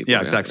orthodoxy people.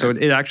 Yeah, exactly. So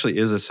it actually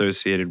is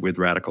associated with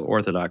radical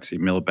orthodoxy.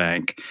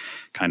 Milbank,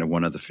 kind of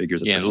one of the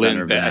figures at the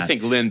center of that. I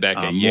think Lindbeck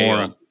at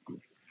Yale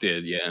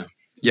did,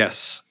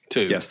 Yes.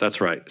 Too. Yes, that's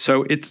right.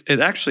 So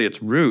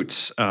its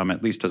roots,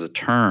 at least as a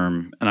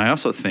term, and I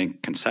also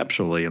think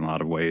conceptually, in a lot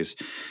of ways,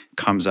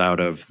 comes out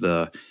of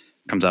the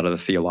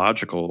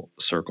theological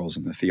circles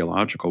in the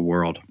theological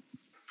world.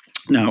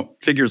 Now,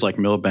 figures like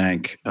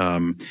Milbank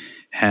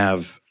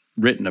have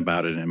written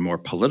about it in a more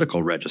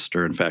political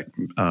register. In fact,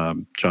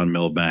 John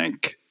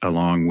Milbank,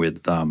 along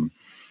with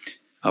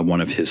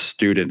one of his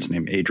students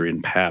named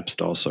Adrian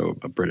Pabst, also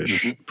a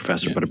British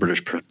professor, but a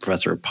British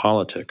professor of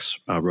politics,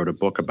 wrote a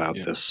book about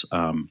this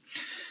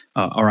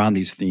around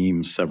these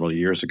themes several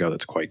years ago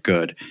that's quite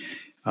good.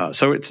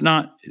 So it's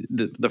not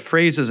the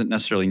phrase isn't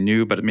necessarily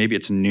new, but maybe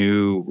it's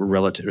new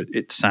relative.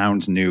 It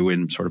sounds new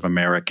in sort of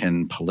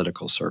American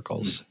political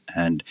circles,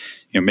 and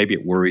maybe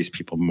it worries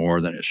people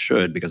more than it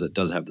should because it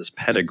does have this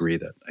pedigree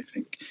that I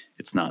think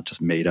it's not just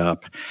made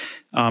up.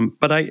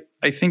 But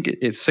I think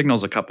it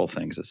signals a couple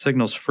things. It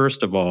signals,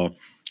 first of all,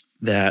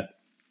 that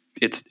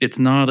it's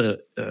not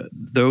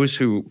those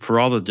who, for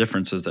all the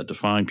differences that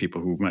define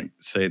people who might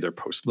say they're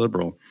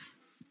post-liberal,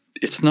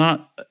 it's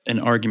not an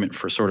argument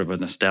for sort of a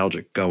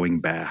nostalgic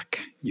going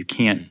back. You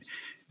can't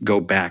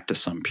go back to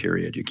some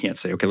period. You can't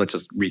say, okay, let's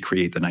just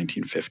recreate the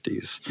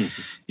 1950s.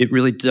 It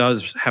really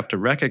does have to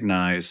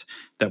recognize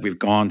that we've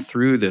gone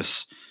through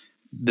this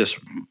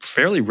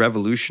fairly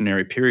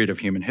revolutionary period of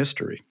human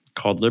history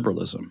called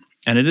liberalism.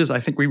 And it is, I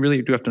think we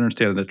really do have to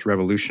understand that it's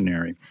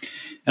revolutionary.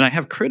 And I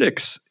have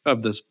critics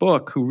of this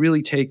book who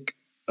really take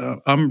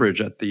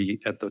umbrage at the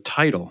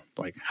title.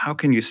 Like, how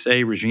can you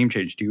say regime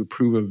change? Do you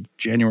approve of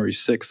January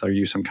 6th? Are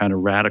you some kind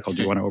of radical?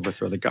 Do you want to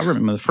overthrow the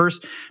government?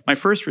 My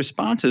first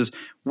response is,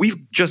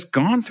 we've just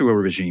gone through a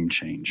regime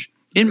change.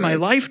 In my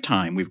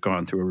lifetime, we've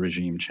gone through a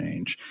regime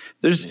change.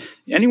 There's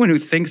anyone who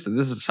thinks that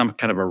this is some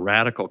kind of a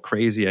radical,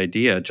 crazy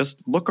idea,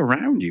 just look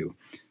around you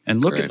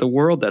and look at the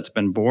world that's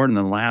been born in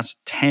the last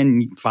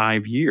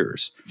 5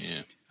 years.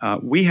 Yeah.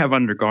 We have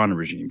undergone a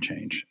regime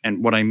change.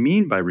 And what I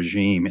mean by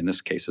regime in this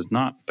case is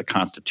not the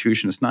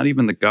Constitution. It's not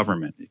even the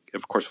government. It,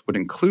 of course, would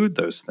include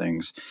those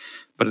things.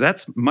 But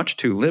that's much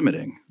too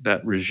limiting.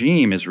 That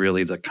regime is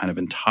really the kind of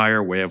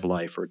entire way of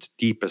life or its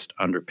deepest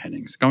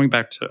underpinnings. Going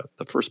back to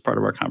the first part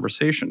of our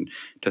conversation,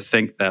 to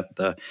think that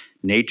the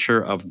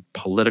nature of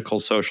political,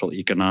 social,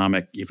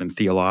 economic, even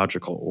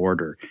theological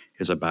order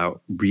is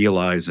about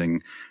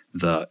realizing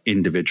the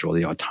individual,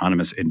 the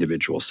autonomous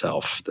individual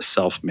self, the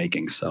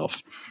self-making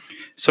self.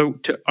 So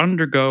to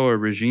undergo a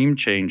regime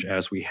change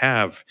as we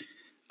have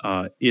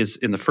is,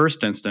 in the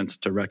first instance,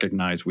 to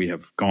recognize we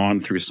have gone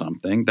through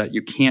something that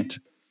you can't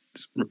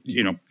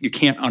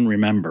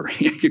unremember.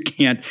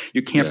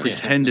 you can't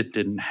pretend it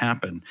didn't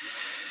happen.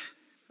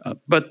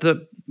 But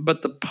the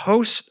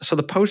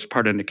post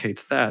part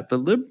indicates that the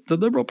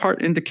liberal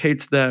part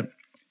indicates that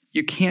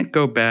you can't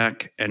go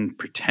back and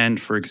pretend,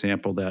 for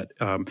example, that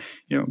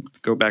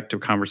go back to a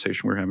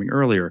conversation we were having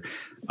earlier.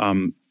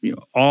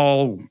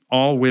 All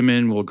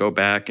women will go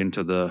back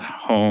into the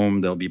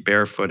home. They'll be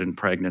barefoot and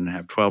pregnant and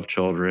have 12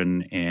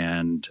 children,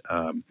 and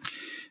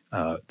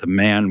the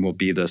man will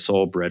be the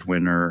sole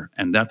breadwinner.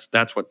 And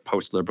that's what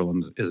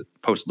post-liberalism is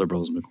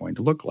going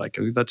to look like.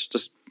 That's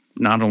just,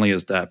 not only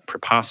is that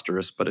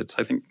preposterous, but it's,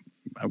 I think,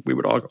 we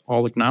would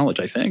all acknowledge.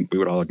 I think we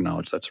would all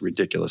acknowledge that's a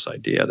ridiculous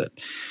idea.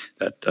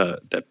 That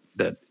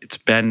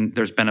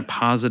there's been a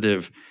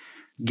positive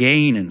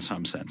gain in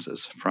some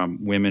senses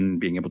from women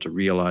being able to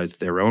realize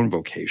their own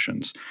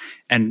vocations.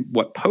 And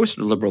what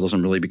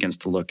post-liberalism really begins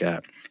to look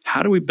at,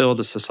 how do we build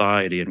a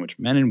society in which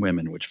men and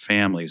women, in which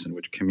families, in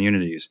which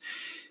communities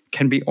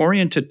can be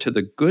oriented to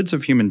the goods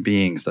of human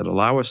beings that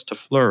allow us to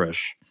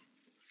flourish,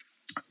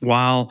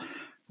 while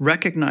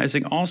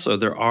recognizing also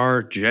there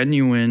are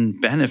genuine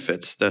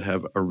benefits that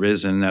have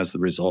arisen as the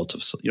result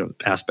of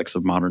aspects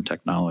of modern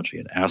technology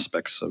and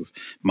aspects of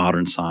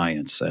modern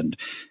science and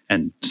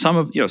some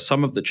of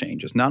the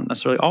changes, not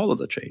necessarily all of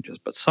the changes,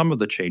 but some of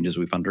the changes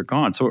we've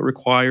undergone. So it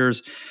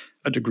requires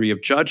a degree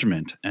of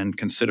judgment and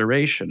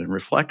consideration and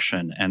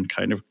reflection, and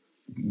kind of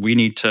we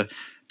need to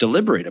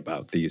deliberate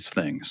about these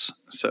things.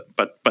 So,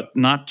 but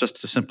not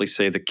just to simply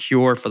say the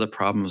cure for the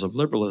problems of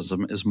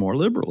liberalism is more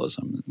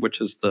liberalism,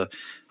 which is the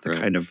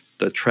kind of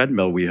the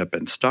treadmill we have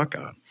been stuck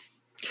on.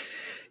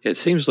 It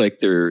seems like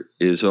there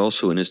is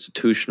also an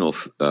institutional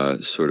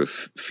sort of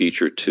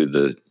feature to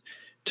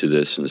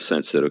this, in the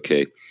sense that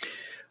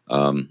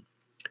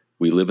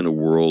we live in a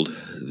world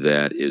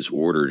that is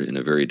ordered in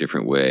a very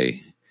different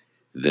way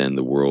than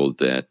the world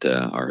that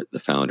the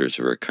founders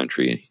of our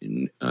country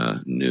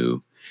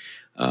knew.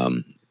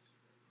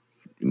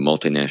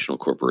 Multinational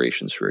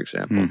corporations, for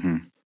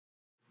example,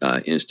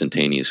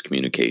 instantaneous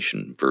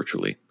communication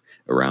virtually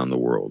around the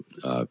world,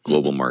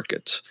 global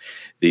markets,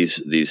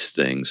 these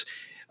things.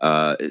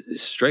 It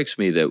strikes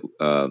me that,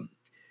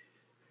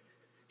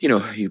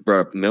 you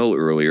brought up Mill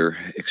earlier,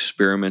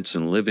 experiments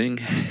in living.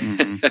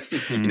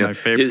 My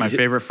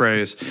favorite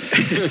phrase.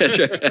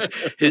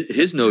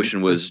 His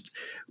notion was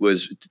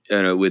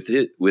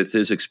with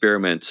his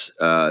experiments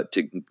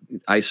to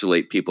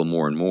isolate people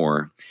more and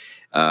more,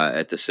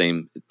 at the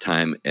same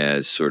time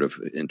as sort of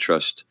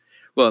entrust.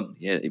 Well,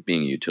 yeah,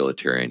 being a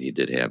utilitarian, he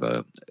did have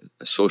a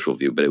social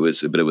view, but it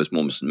was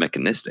almost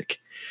mechanistic.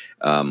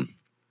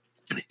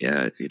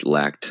 It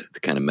lacked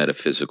the kind of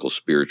metaphysical,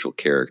 spiritual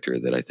character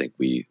that I think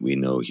we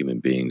know human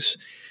beings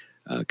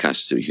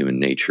constitute human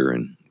nature,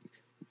 and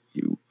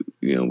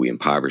we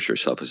impoverish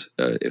ourselves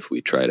if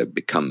we try to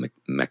become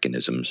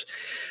mechanisms.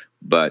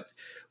 But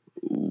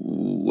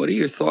what are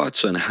your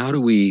thoughts on how do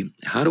we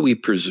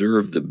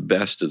preserve the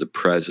best of the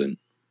present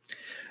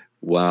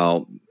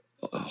while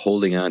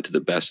holding on to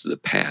the best of the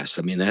past.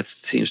 I mean, that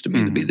seems to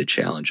me to be the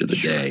challenge of the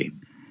day.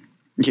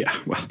 Yeah,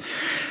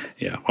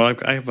 well,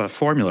 I have a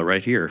formula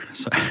right here.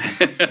 So.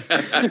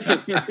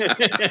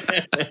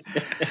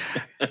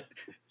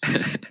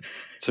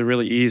 It's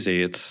really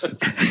easy. It's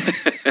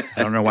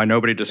I don't know why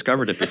nobody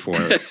discovered it before.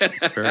 It's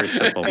very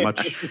simple,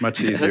 much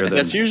easier than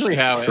that's usually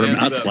how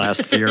Fermat's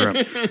last theorem.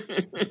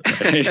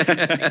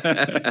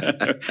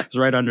 It's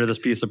right under this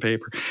piece of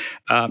paper.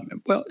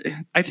 Well,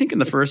 I think in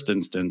the first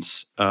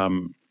instance,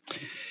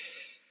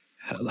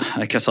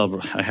 I guess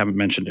I haven't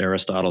mentioned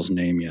Aristotle's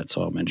name yet,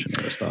 so I'll mention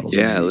Aristotle's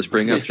name. Yeah, let's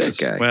bring up that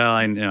guy. Well,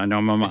 I know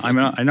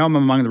I'm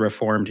among the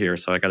Reformed here,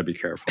 so I got to be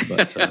careful.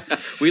 But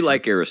we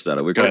like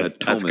Aristotle. We're kind of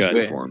That's Thomas good.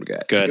 Reformed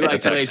guys. Good. We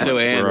like That's Plato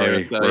excellent. and We're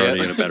Aristotle,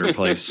 already in a better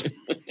place.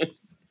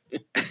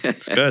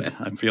 It's good.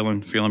 I'm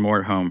feeling more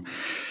at home.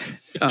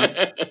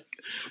 Of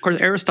course,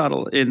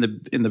 Aristotle in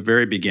the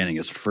very beginning,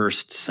 his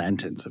first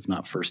sentence, if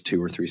not first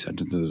 2 or 3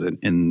 sentences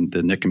in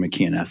the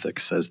Nicomachean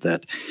Ethics, says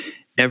that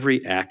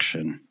every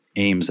action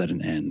aims at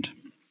an end.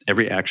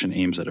 Every action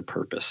aims at a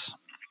purpose.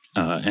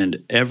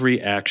 And every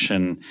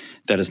action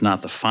that is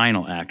not the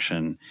final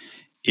action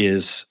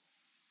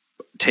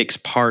takes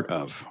part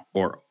of,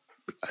 or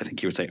I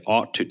think you would say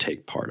ought to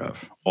take part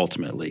of,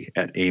 ultimately,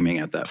 at aiming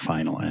at that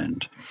final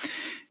end.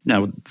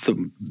 Now,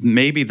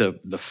 maybe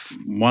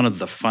one of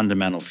the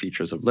fundamental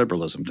features of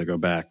liberalism, to go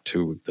back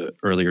to the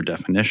earlier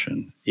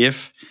definition,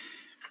 if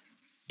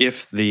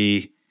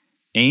the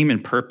aim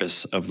and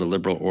purpose of the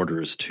liberal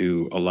order is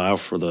to allow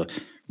for the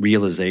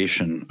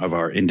realization of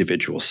our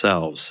individual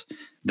selves,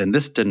 then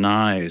this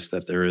denies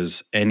that there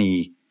is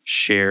any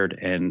shared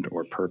end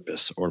or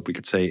purpose, or we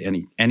could say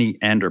any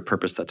end or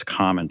purpose that's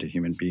common to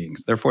human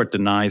beings. Therefore, it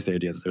denies the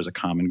idea that there's a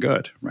common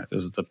good, right?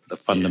 This is the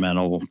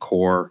fundamental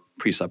core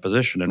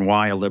presupposition, and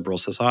why a liberal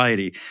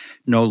society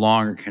no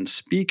longer can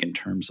speak in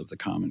terms of the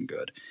common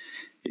good,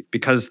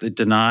 because it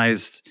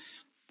denies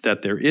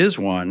that there is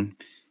one.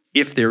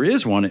 If there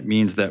is one, it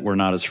means that we're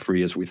not as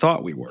free as we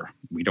thought we were.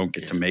 We don't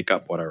get to make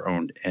up what our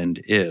own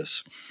end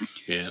is.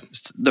 Yeah.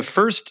 The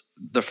first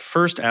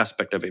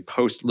aspect of a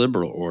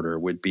post-liberal order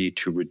would be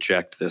to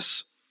reject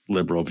this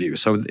liberal view.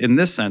 So in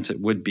this sense,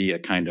 it would be a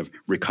kind of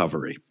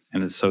recovery.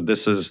 And so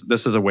this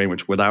is a way in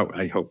which,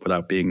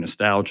 without being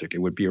nostalgic, it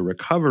would be a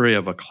recovery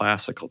of a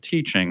classical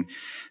teaching,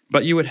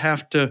 but you would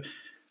have to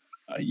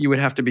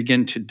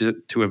begin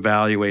to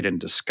evaluate and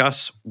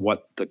discuss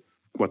what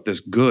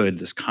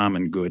this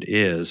common good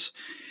is,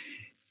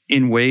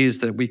 in ways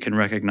that we can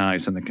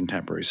recognize in the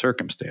contemporary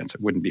circumstance.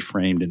 It wouldn't be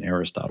framed in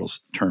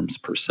Aristotle's terms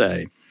per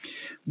se.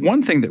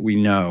 One thing that we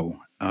know,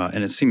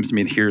 and it seems to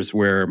me here's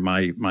where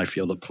my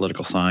field of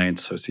political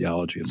science,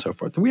 sociology, and so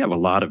forth, we have a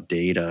lot of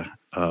data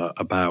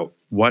about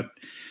what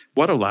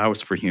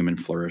allows for human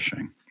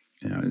flourishing.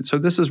 And so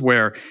this is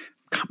where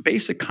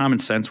basic common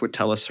sense would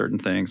tell us certain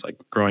things, like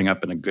growing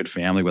up in a good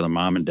family with a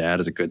mom and dad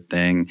is a good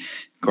thing.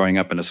 Growing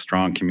up in a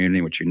strong community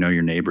in which you know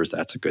your neighbors,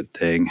 that's a good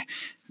thing.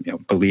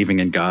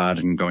 Believing in God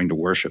and going to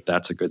worship,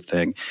 that's a good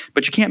thing.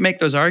 But you can't make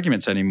those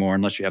arguments anymore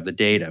unless you have the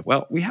data.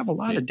 Well, we have a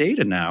lot of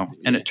data now,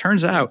 and it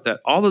turns out that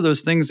all of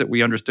those things that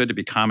we understood to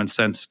be common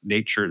sense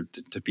nature,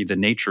 to be the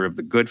nature of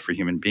the good for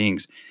human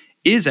beings,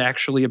 is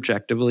actually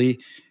objectively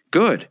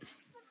good.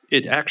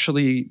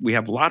 We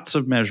have lots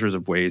of measures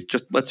of ways.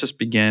 Let's just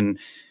begin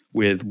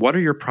with, what are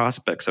your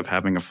prospects of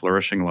having a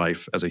flourishing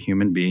life as a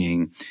human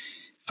being,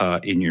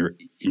 in your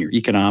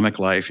economic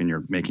life, in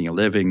your making a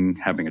living,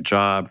 having a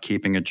job,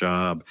 keeping a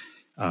job,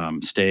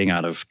 staying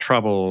out of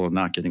trouble,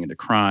 not getting into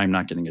crime,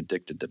 not getting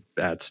addicted to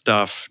bad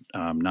stuff,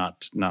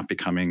 not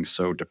becoming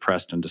so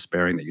depressed and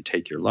despairing that you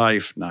take your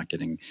life, not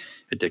getting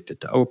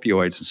addicted to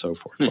opioids and so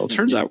forth. Well, it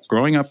turns out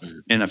growing up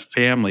in a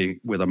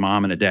family with a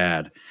mom and a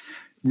dad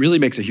really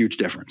makes a huge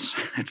difference.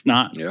 It's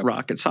not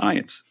rocket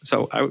science.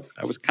 So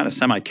I was kind of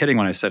semi-kidding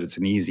when I said it's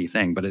an easy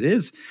thing, but it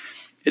is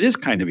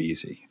kind of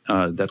easy,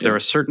 that there are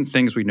certain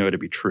things we know to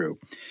be true.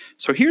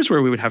 So here's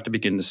where we would have to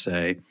begin to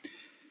say,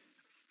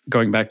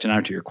 going back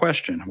to your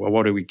question, well,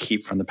 what do we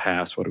keep from the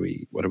past? What do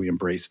we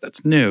embrace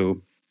that's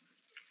new?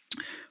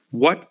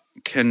 What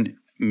can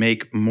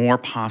make more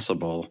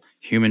possible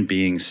human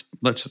beings,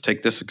 let's just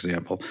take this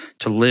example,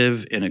 to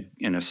live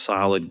in a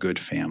solid, good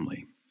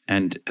family?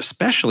 And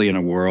especially in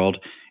a world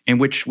in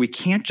which we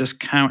can't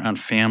just count on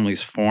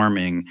families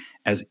forming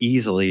as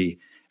easily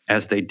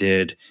as they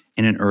did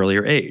in an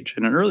earlier age.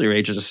 In an earlier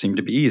age, it just seemed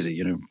to be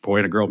easy. Boy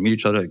and a girl meet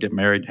each other, get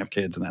married, have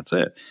kids, and that's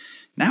it.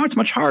 Now it's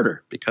much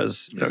harder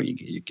because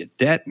you get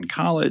debt in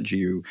college.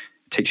 It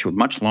takes you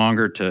much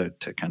longer to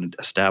kind of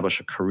establish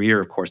a career.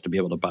 Of course, to be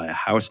able to buy a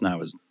house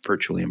now is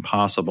virtually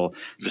impossible.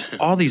 There's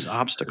all these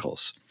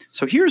obstacles.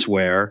 So here's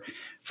where,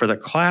 for the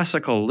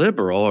classical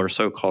liberal or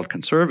so-called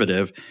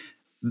conservative,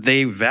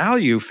 they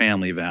value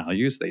family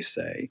values, they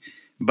say,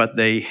 but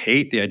they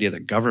hate the idea of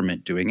the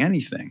government doing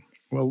anything.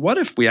 Well, what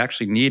if we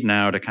actually need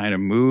now to kind of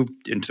move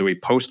into a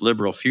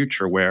post-liberal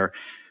future where,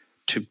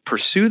 to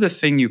pursue the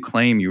thing you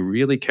claim you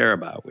really care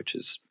about, which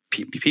is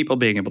people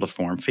being able to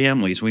form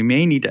families, we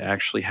may need to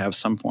actually have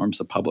some forms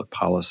of public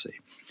policy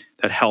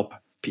that help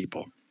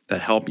people,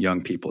 that help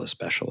young people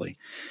especially,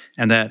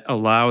 and that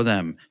allow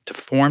them to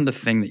form the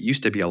thing that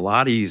used to be a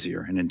lot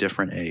easier in a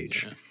different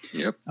age.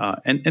 Yeah.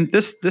 Yep. And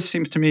this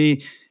seems to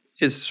me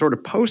is sort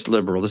of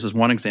post-liberal. This is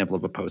one example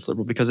of a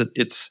post-liberal because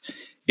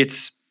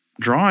it's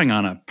drawing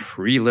on a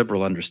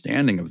pre-liberal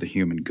understanding of the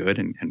human good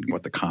and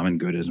what the common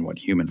good is and what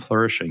human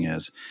flourishing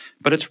is.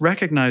 But it's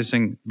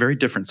recognizing very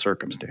different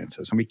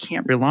circumstances, and we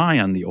can't rely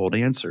on the old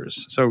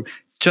answers. So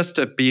just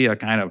to be a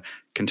kind of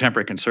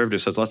contemporary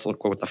conservative says, let's look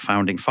at what the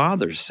founding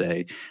fathers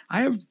say.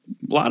 I have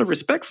a lot of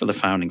respect for the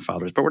founding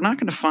fathers, but we're not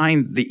going to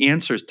find the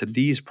answers to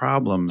these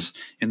problems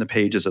in the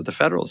pages of the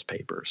Federalist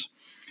Papers.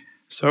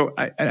 So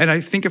I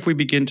think if we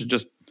begin to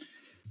just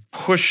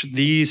push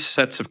these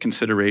sets of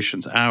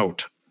considerations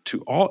out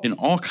to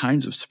all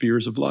kinds of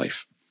spheres of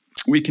life,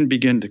 we can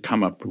begin to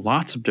come up with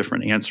lots of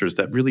different answers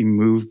that really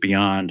move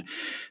beyond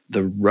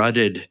the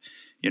rutted,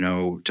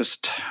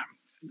 just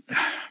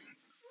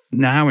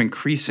now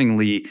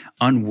increasingly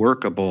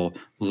unworkable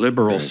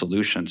liberal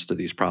solutions to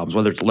these problems,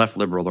 whether it's left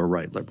liberal or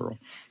right liberal.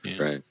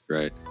 Yeah.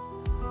 Right.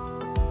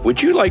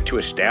 Would you like to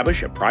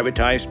establish a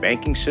privatized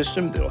banking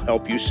system that will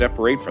help you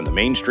separate from the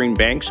mainstream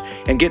banks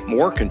and get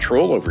more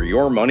control over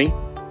your money?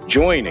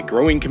 Join a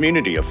growing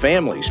community of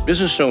families,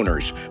 business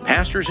owners,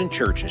 pastors, and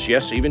churches,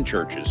 yes, even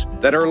churches,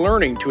 that are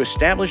learning to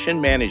establish and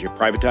manage a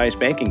privatized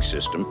banking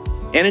system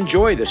and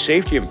enjoy the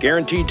safety of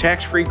guaranteed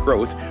tax-free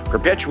growth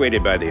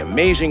perpetuated by the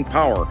amazing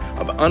power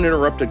of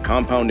uninterrupted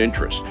compound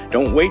interest.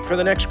 Don't wait for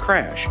the next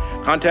crash.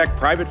 Contact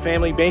Private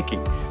Family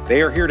Banking.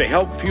 They are here to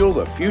help fuel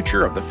the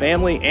future of the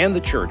family and the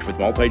church with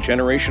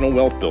multi-generational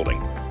wealth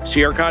building.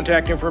 See our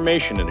contact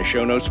information in the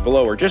show notes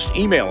below, or just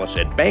email us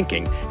at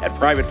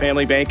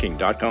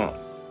banking@privatefamilybanking.com.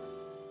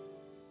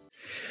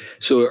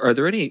 So are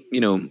there any,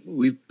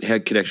 we've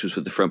had connections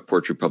with the Front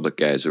Porch Republic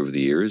guys over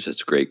the years.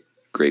 That's a great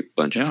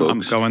bunch of folks.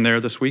 I'm going there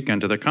this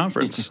weekend to the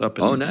conference up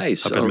in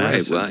nice. Up in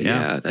Madison.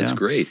 Well, that's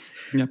great.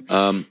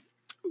 Yeah.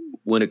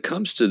 When it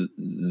comes to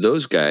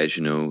those guys,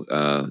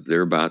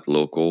 they're about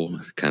local,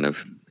 kind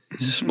of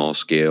small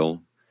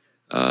scale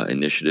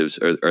initiatives.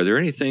 Are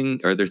there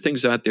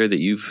things out there that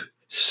you've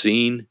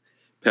seen,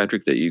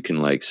 Patrick, that you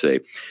can say,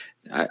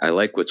 I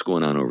like what's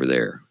going on over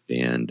there,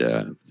 and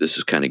this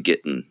is kind of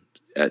getting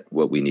at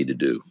what we need to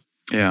do?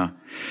 Yeah.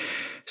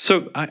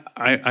 So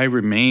I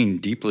remain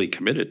deeply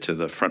committed to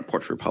the Front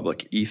Porch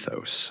Republic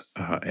ethos,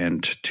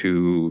 and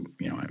to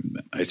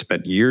I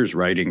spent years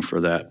writing for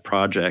that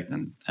project,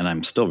 and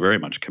I'm still very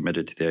much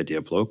committed to the idea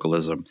of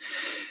localism.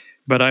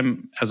 But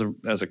I'm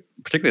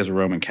particularly as a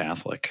Roman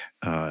Catholic,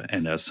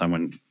 and as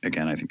someone,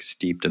 again, I think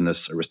steeped in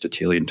this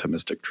Aristotelian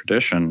Thomistic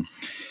tradition,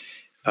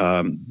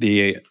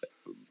 the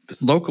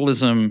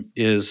localism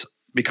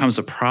becomes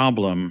a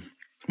problem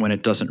when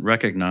it doesn't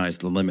recognize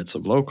the limits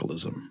of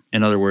localism.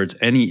 In other words,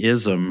 any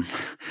ism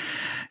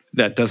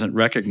that doesn't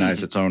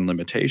recognize its own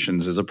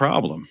limitations is a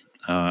problem.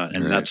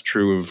 And that's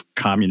true of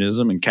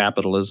communism and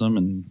capitalism,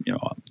 and you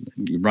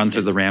run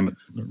through the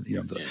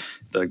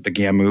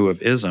gamu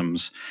of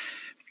isms.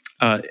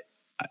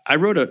 I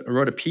wrote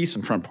a piece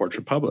in Front Porch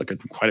Republic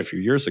quite a few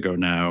years ago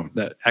now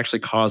that actually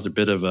caused a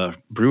bit of a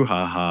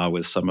brouhaha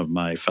with some of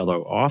my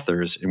fellow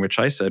authors, in which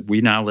I said,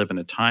 we now live in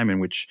a time in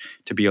which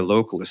to be a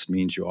localist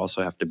means you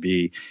also have to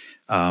be,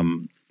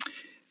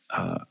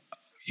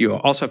 you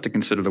also have to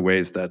consider the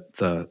ways that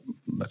the,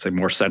 let's say,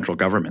 more central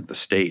government, the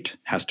state,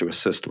 has to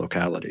assist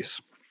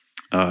localities.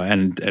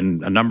 And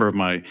a number of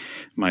my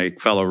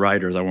fellow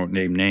writers, I won't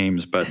name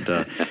names, but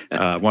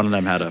one of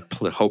them had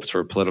hopes for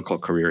a political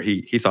career.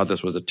 He thought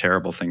this was a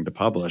terrible thing to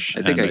publish.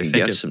 I think I can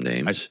guess some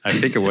names. I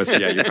think it was.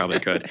 Yeah, you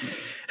probably could.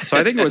 So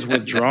I think it was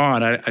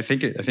withdrawn. I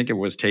think it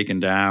was taken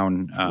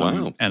down.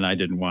 Wow. And I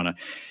didn't want to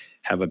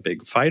have a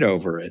big fight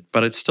over it.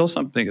 But it's still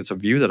something. It's a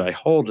view that I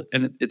hold,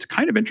 and it's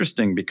kind of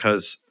interesting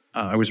because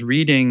I was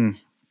reading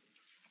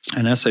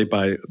an essay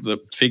by the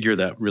figure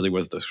that really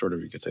was the sort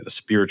of, you could say, the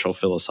spiritual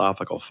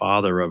philosophical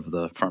father of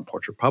the Front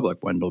Porch Republic,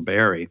 Wendell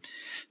Berry.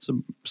 It's a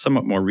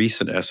somewhat more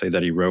recent essay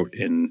that he wrote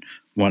in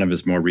one of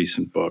his more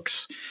recent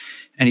books.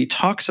 And he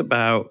talks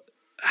about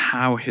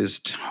how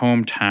his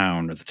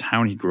hometown, or the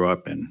town he grew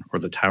up in, or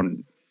the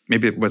town,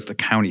 maybe it was the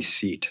county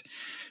seat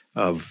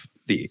of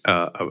the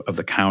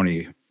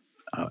county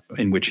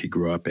in which he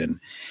grew up in,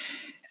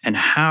 and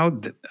how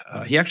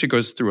he actually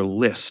goes through a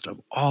list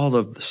of all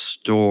of the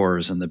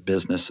stores and the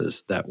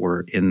businesses that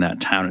were in that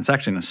town. It's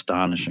actually an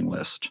astonishing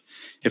list.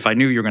 If I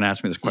knew you were going to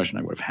ask me this question,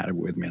 I would have had it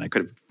with me, and I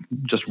could have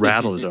just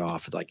rattled it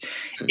off. It's like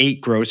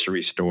 8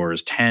 grocery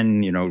stores,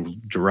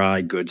 10, dry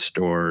goods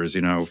stores,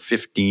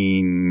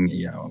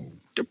 15,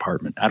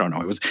 department. I don't know.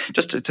 It was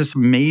just this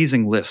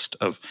amazing list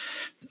of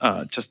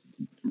just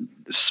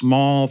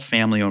small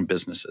family-owned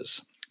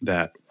businesses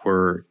that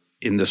were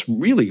in this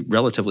really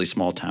relatively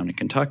small town in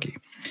Kentucky.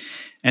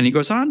 And he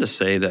goes on to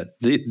say that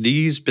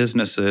these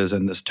businesses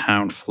and this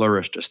town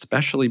flourished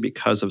especially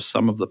because of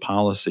some of the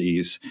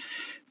policies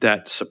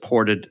that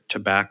supported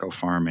tobacco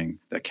farming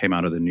that came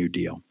out of the New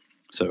Deal.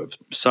 So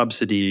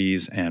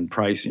subsidies and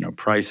price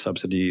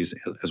subsidies,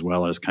 as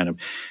well as kind of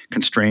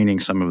constraining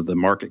some of the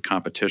market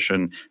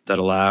competition that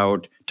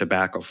allowed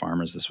tobacco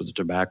farmers, this was a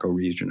tobacco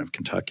region of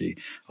Kentucky,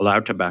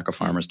 allowed tobacco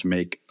farmers to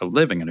make a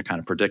living and a kind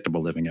of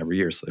predictable living every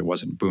year. So there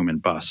wasn't boom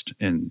and bust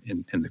in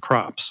the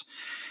crops.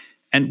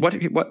 And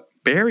what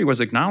Barry was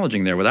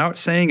acknowledging there, without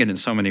saying it in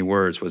so many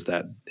words, was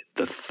that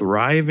the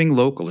thriving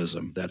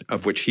localism, that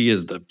of which he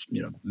is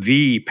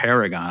the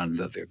paragon,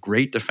 the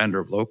great defender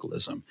of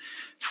localism,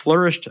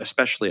 flourished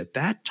especially at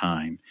that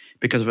time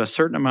because of a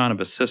certain amount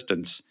of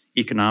assistance,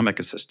 economic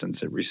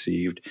assistance it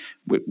received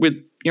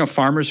with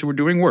farmers who were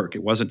doing work.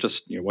 It wasn't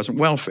just it wasn't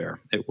welfare.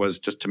 It was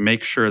just to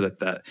make sure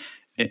that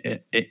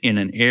in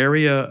an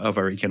area of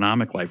our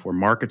economic life where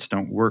markets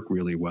don't work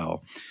really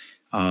well,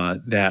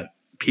 that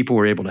people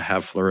were able to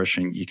have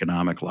flourishing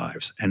economic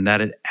lives, and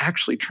that it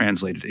actually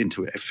translated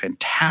into a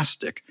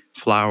fantastic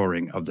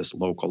flowering of this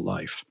local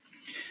life.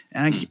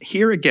 And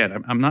here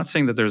again, I'm not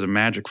saying that there's a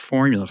magic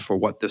formula for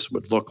what this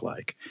would look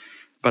like,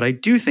 but I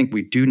do think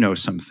we do know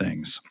some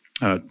things.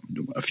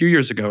 A few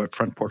years ago at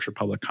Front Porch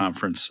Republic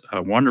Conference,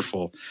 a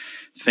wonderful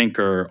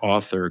thinker,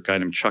 author, a guy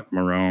named Chuck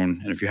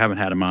Marone, and if you haven't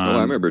had him on... Oh,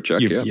 I remember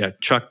Chuck, yeah.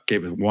 Chuck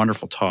gave a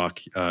wonderful talk,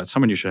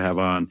 someone you should have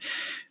on.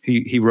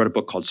 He wrote a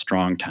book called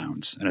Strong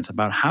Towns, and it's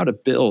about how to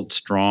build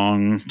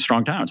strong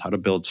towns, how to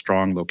build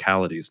strong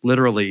localities,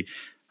 literally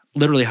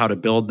how to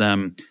build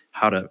them,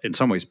 how to, in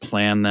some ways,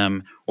 plan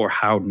them, or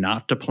how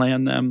not to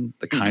plan them,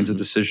 the kinds of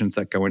decisions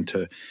that go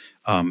into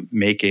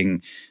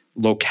making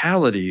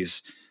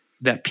localities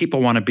that people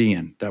want to be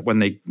in, that when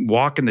they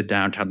walk in the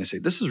downtown, they say,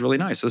 this is really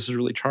nice, this is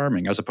really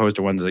charming, as opposed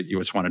to ones that you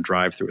just want to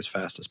drive through as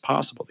fast as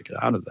possible to get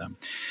out of them.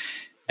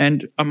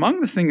 And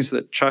among the things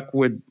that Chuck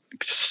would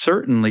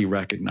certainly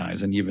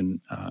recognize and even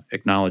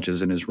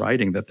acknowledges in his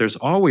writing, that there's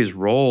always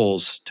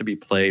roles to be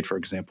played, for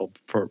example,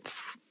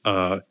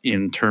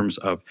 in terms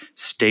of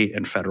state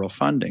and federal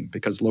funding,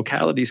 because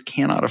localities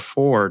cannot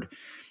afford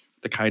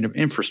the kind of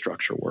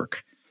infrastructure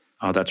work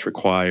that's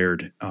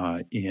required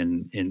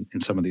in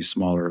some of these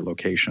smaller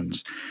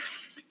locations.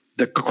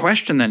 The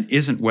question then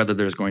isn't whether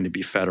there's going to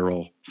be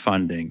federal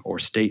funding or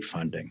state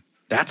funding.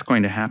 That's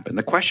going to happen.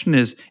 The question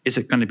is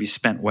it going to be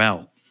spent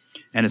well?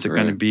 And is it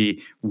going to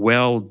be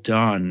well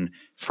done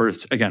for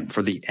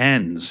the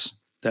ends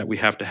that we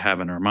have to have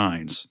in our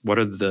minds? What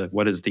is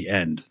the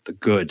end, the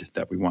good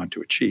that we want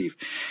to achieve?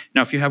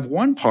 Now, if you have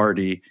one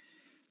party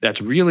that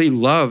really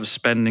loves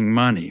spending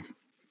money,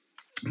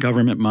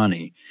 government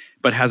money,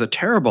 but has a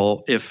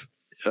terrible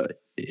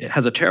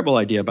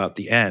idea about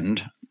the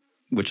end,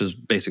 which is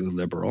basically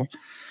liberal,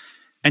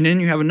 and then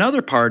you have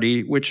another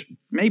party which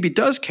maybe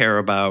does care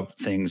about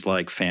things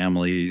like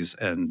families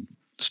and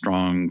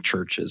strong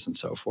churches and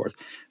so forth,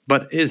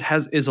 but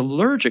is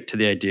allergic to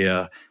the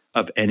idea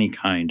of any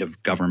kind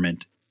of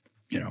government,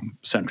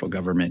 central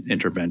government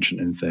intervention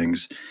in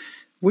things.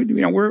 We're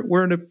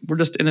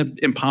just in an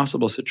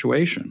impossible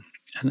situation.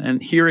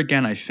 And here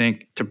again, I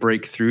think to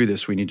break through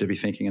this, we need to be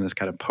thinking in this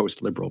kind of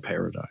post-liberal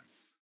paradigm.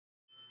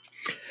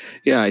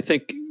 Yeah, I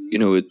think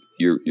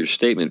your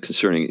statement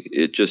concerning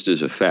it just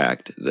is a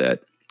fact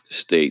that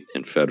state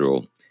and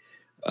federal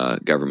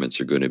governments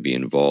are going to be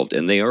involved,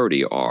 and they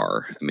already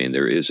are. I mean,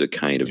 there is a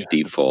kind of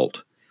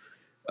default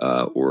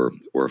or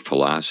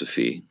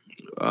philosophy,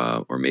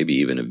 or maybe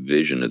even a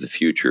vision of the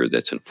future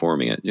that's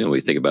informing it.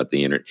 We think about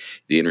the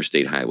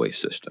interstate highway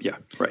system. Yeah,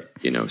 right.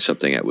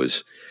 Something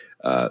that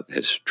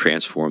has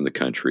transformed the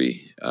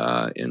country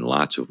in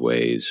lots of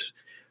ways.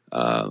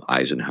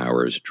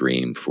 Eisenhower's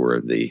dream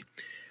for the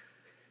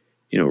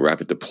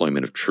rapid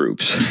deployment of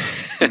troops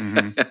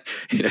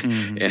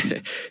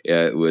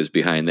was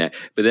behind that.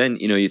 But then,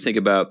 you think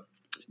about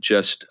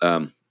just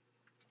the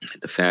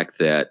fact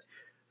that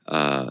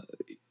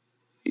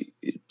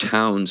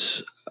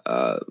towns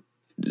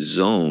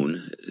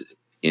zone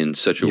in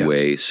such a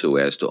way so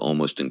as to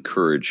almost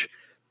encourage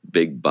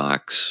big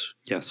box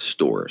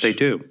stores. They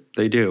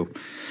do.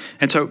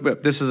 And so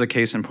this is a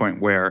case in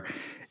point where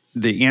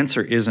the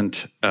answer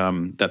isn't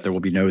that there will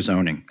be no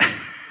zoning.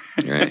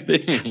 Right.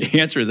 The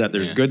answer is that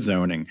there's good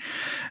zoning.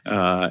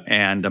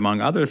 And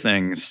among other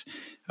things,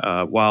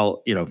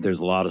 while there's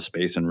a lot of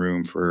space and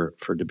room for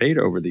debate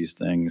over these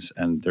things,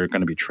 and there are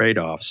going to be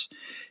trade-offs,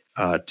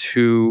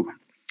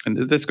 and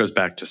this goes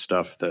back to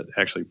stuff that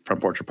actually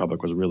Front Porch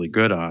Republic was really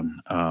good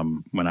on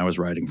when I was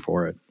writing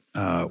for it,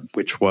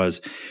 which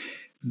was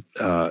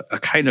a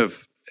kind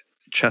of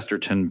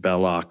Chesterton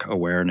Belloc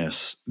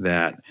awareness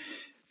that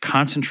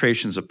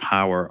concentrations of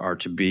power are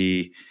to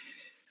be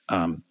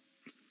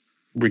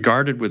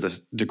regarded with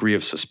a degree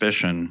of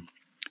suspicion,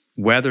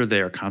 whether they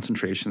are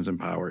concentrations in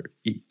power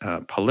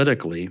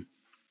politically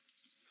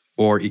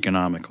or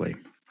economically.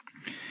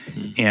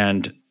 Mm-hmm.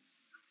 And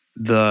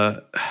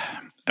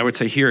I would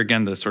say here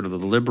again, the sort of the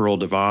liberal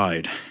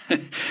divide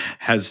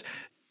has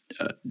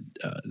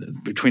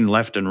between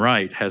left and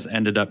right has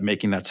ended up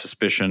making that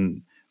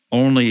suspicion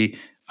only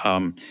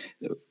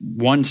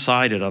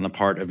one-sided on the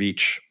part of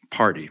each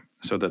party.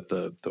 So that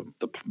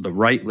the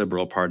right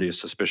liberal party is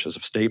suspicious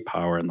of state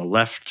power and the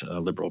left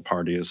liberal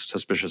party is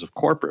suspicious of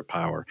corporate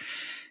power.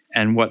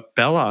 And what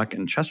Belloc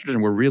and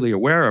Chesterton were really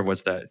aware of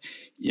was that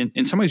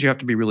in some ways you have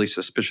to be really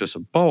suspicious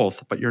of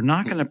both, but you're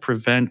not going to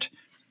prevent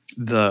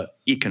the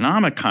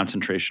economic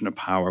concentration of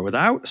power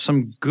without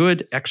some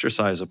good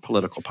exercise of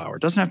political power.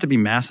 It doesn't have to be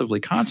massively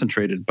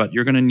concentrated, but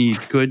you're going to need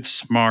good,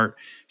 smart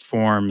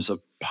forms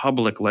of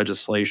public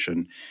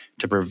legislation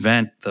to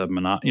prevent the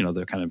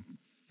kind of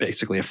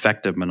basically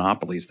effective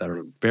monopolies that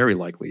are very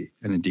likely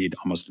and indeed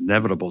almost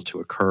inevitable to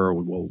occur,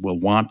 will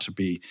want to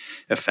be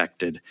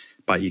affected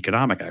by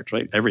economic actors.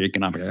 Right? Every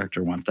economic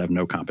actor wants to have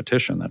no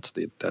competition. That's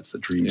the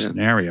dream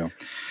scenario.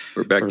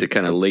 We're back to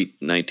kind of late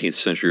 19th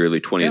century,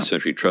 early 20th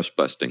century trust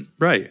busting.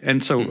 Right.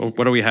 And so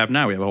what do we have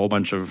now? We have a whole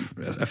bunch of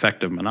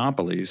effective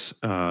monopolies,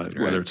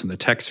 whether it's in the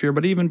tech sphere,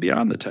 but even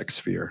beyond the tech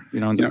sphere.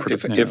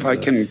 If I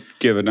can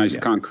give a nice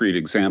concrete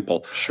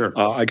example. Sure.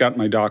 I got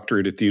my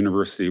doctorate at the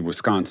University of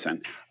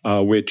Wisconsin,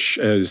 which,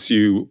 as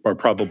you are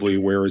probably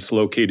aware, is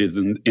located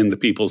in the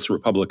People's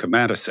Republic of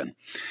Madison.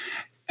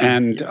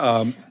 And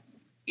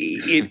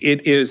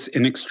it is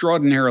an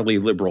extraordinarily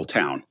liberal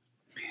town.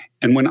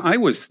 And when I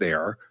was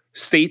there,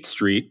 State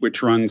Street,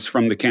 which runs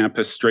from the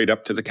campus straight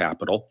up to the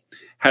Capitol,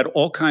 had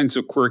all kinds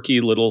of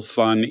quirky, little,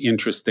 fun,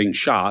 interesting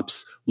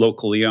shops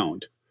locally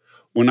owned.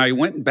 When I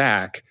went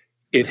back,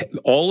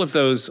 all of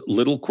those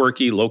little,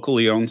 quirky,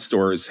 locally owned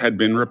stores had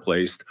been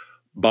replaced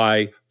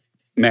by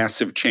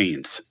massive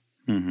chains.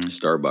 Mm-hmm.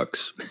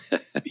 Starbucks.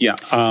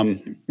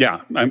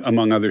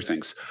 Among other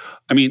things.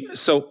 I mean,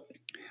 so,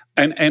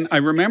 and I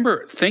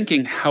remember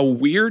thinking how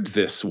weird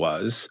this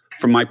was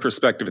from my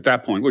perspective at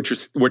that point, which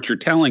is what you're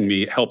telling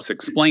me helps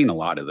explain a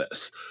lot of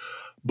this.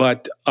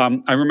 But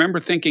I remember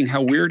thinking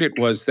how weird it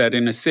was that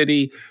in a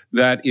city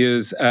that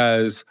is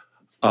as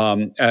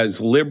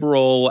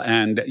liberal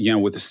and,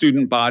 with a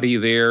student body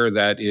there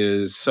that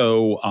is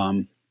so,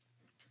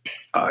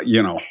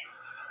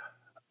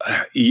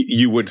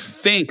 you would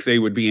think they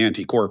would be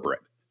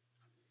anti-corporate.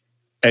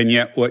 And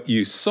yet what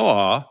you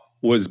saw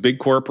was big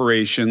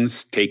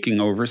corporations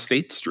taking over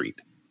State Street.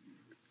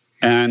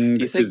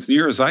 And as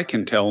near as I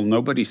can tell,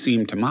 nobody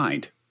seemed to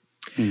mind.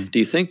 Do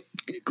you think,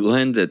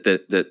 Glenn, that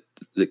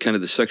kind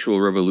of the sexual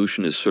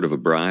revolution is sort of a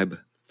bribe?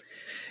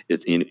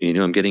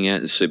 I'm getting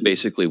at is, so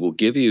basically we'll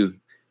give you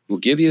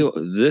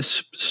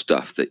this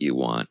stuff that you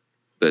want,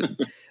 but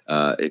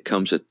it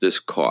comes at this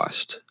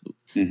cost.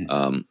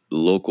 Mm-hmm.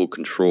 Local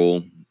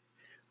control,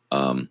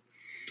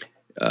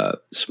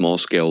 small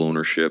scale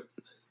ownership,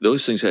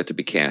 those things have to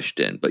be cashed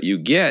in. But you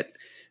get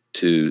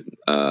to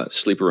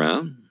sleep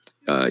around.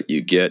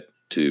 You get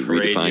to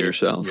redefine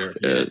yourself.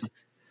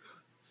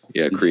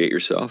 Create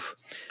yourself.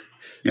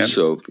 Yep.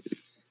 So,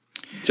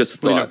 just a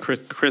thought,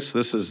 Chris.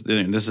 This is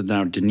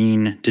now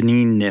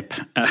Deneen nip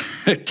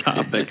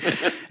topic,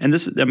 and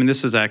this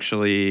is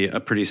actually a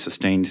pretty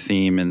sustained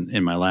theme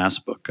in my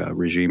last book,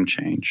 Regime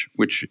Change,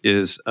 which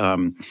is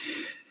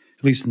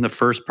at least in the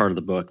first part of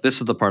the book.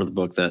 This is the part of the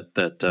book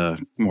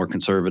that more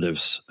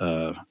conservatives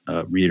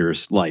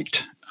readers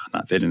liked.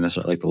 They didn't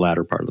necessarily like the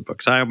latter part of the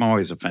book. So I'm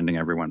always offending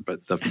everyone,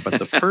 but the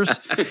first.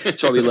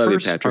 That's why we love you,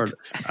 Patrick.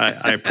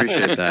 I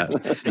appreciate that.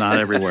 It's not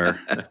everywhere.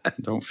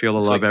 Don't feel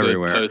the love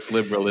everywhere.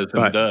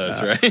 Post-liberalism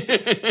does, right?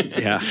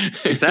 Yeah,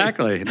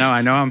 exactly. No,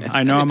 I know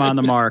I'm on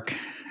the mark.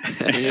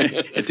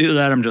 It's either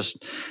that or I'm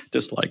just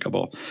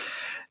dislikable.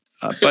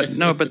 But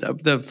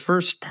the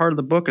first part of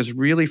the book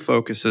really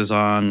focuses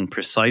on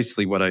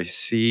precisely what I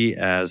see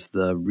as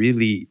the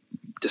really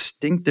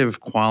distinctive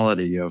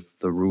quality of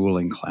the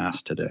ruling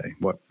class today,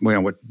 what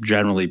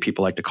generally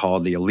people like to call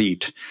the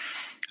elite,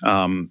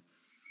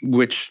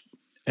 which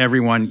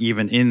everyone,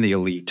 even in the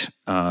elite,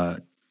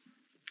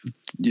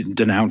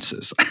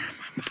 denounces.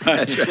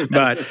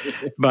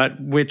 but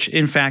which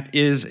in fact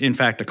is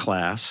a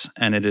class,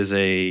 and it is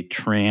a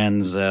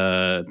trans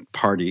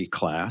party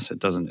class.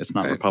 It's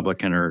not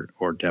Republican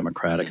or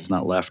Democratic. It's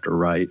not left or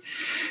right,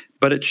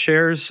 but it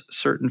shares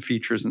certain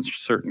features and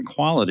certain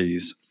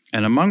qualities.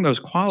 And among those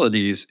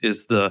qualities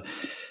is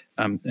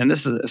and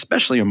this is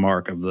especially a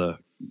mark of the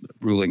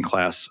ruling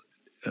class,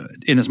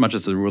 in as much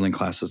as the ruling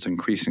class is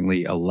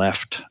increasingly a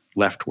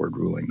leftward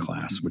ruling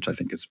class, which I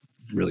think is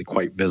really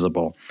quite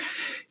visible.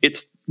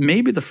 It's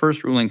maybe the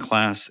first ruling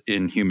class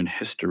in human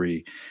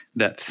history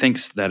that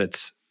thinks that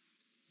it's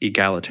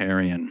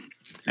egalitarian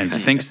and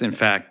thinks, in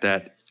fact,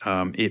 that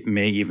it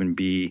may even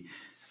be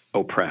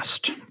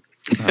oppressed.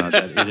 That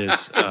it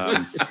is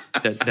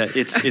that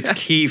its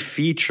key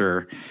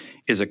feature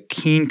is a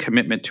keen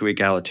commitment to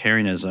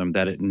egalitarianism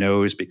that it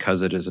knows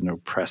because it is an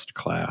oppressed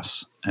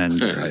class,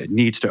 and it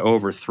needs to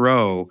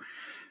overthrow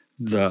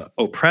the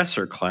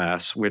oppressor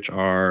class, which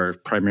are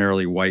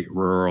primarily white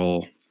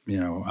rural,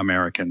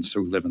 Americans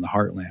who live in the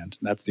heartland.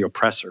 That's the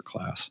oppressor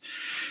class.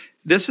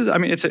 This is,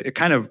 it's a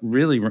kind of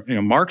really,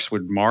 Marx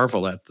would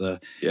marvel at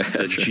the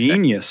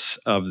genius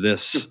of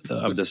this,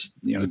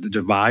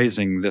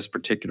 devising this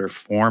particular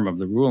form of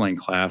the ruling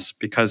class,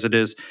 because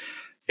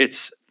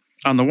it's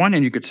on the one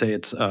hand, you could say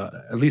it's,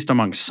 at least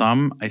among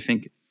some, I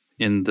think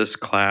in this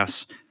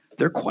class,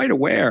 they're quite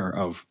aware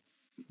of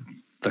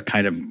the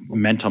kind of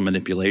mental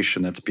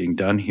manipulation that's being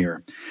done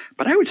here.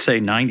 But I would say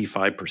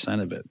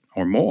 95% of it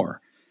or more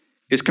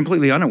is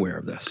completely unaware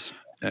of this.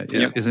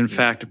 Is in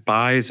fact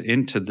buys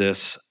into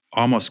this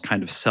almost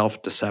kind of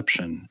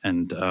self-deception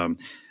and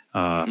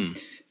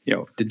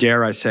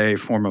dare I say,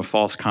 form of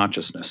false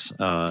consciousness,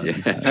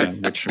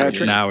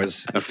 which now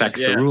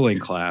affects the ruling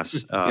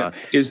class. That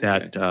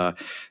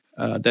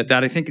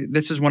I think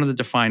this is one of the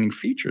defining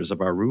features of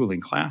our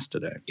ruling class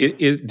today.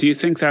 Do you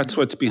think that's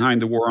what's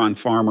behind the war on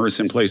farmers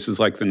in places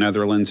like the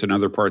Netherlands and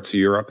other parts of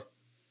Europe?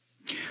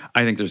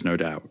 I think there's no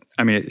doubt.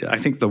 I mean, I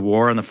think the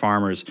war on the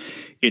farmers,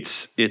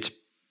 it's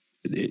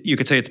you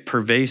could say it's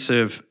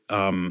pervasive,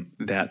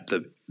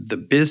 that the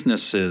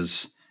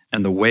businesses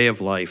and the way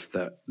of life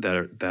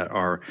that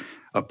are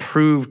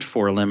approved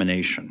for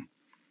elimination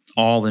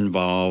all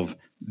involve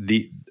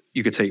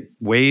you could say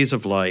ways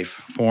of life,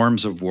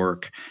 forms of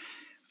work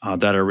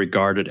that are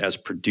regarded as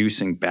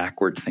producing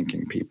backward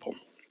thinking people,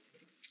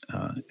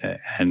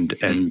 and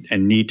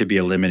need to be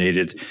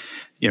eliminated.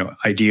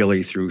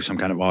 Ideally through some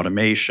kind of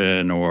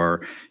automation,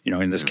 or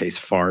in this case,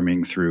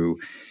 farming through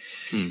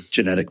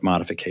genetic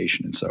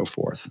modification and so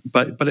forth.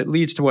 But it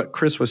leads to what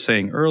Chris was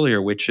saying earlier,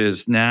 which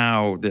is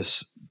now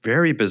this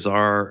very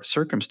bizarre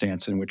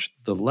circumstance in which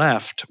the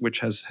left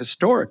has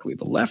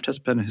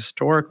been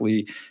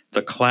historically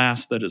the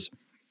class that is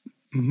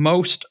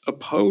most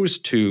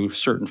opposed to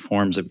certain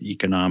forms of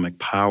economic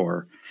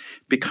power,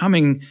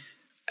 becoming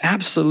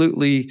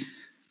absolutely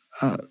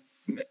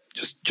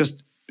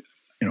just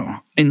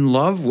in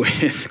love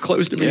with,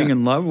 close to being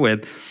in love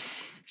with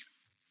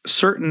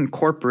certain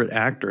corporate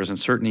actors and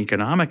certain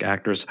economic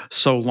actors,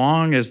 so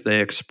long as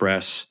they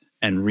express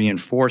and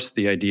reinforce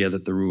the idea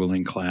that the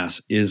ruling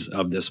class is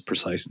of this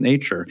precise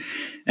nature.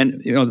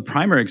 And the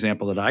primary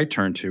example that I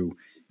turn to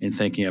in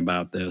thinking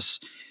about this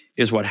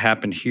is what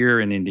happened here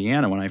in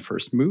Indiana when I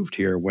first moved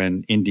here,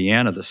 when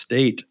Indiana, the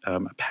state,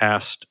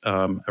 passed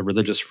a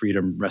Religious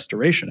Freedom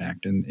Restoration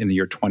Act in the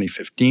year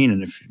 2015.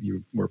 And if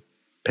you were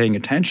paying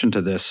attention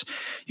to this,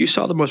 you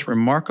saw the most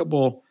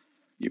remarkable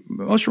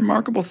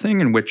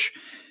thing in which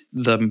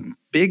the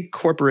big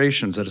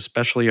corporations that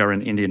especially are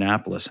in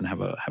Indianapolis and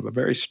have a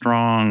very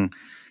strong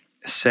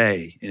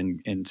say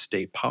in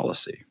state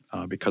policy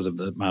because of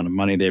the amount of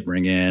money they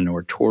bring in,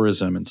 or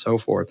tourism and so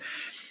forth,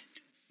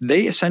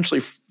 they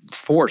essentially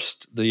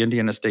forced the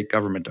Indiana state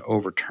government to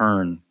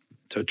overturn,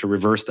 to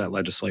reverse that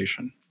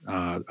legislation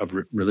of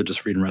religious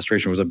freedom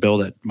restoration. It was a bill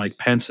that Mike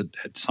Pence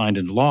had signed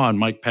into law, and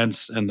Mike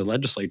Pence and the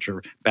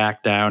legislature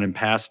backed down and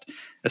passed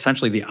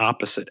essentially the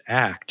opposite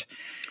act.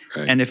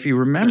 Right. And if you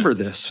remember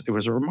this, it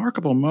was a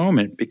remarkable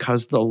moment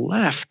because the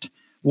left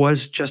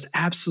was just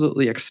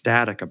absolutely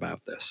ecstatic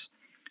about this.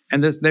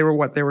 And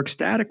what they were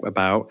ecstatic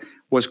about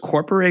was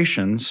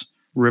corporations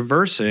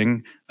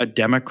reversing a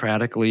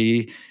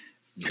democratically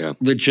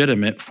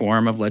legitimate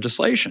form of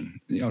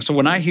legislation. So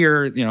when I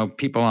hear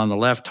people on the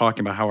left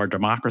talking about how our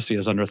democracy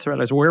is under threat,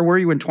 I say, where were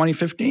you in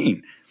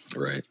 2015?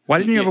 Right. Why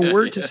didn't you have a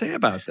word to say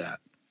about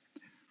that?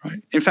 Right.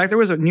 In fact, there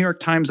was a New York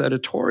Times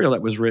editorial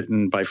that was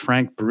written by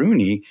Frank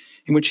Bruni,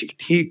 in which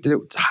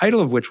the title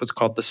of which was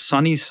called "The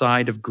Sunny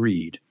Side of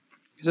Greed."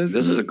 He said,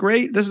 "This is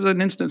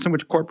an instance in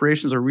which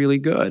corporations are really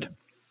good."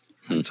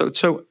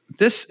 So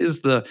this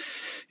is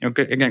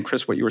again,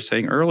 Chris, what you were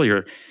saying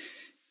earlier.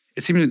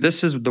 It seems that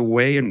this is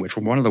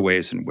one of the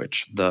ways in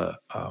which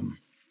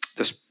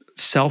this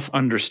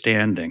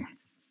self-understanding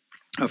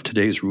of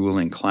today's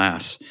ruling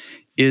class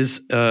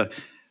is a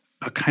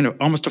kind of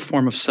almost a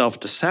form of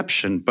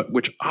self-deception, but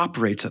which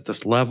operates at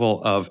this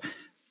level of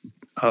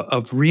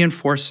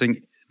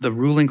reinforcing the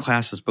ruling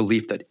class's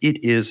belief that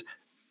it is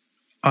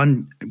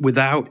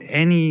without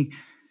any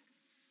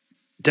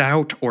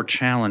doubt or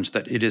challenge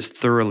that it is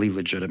thoroughly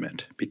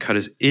legitimate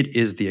because it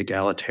is the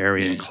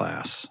egalitarian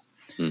class.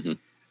 Mm-hmm.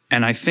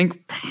 And I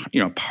think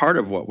part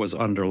of what was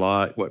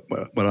underlay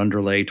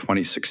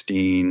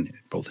 2016,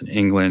 both in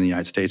England and the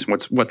United States, and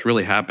what's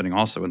really happening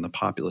also in the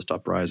populist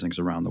uprisings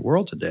around the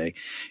world today,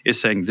 is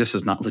saying this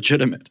is not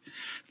legitimate.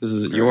 This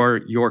is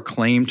your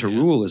claim to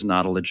rule is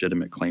not a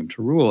legitimate claim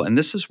to rule, and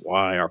this is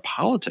why our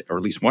politics, or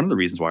at least one of the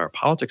reasons why our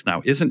politics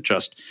now isn't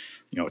just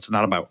it's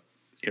not about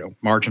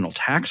marginal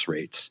tax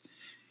rates.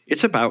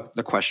 It's about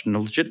the question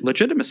of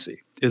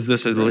legitimacy. Is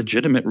this a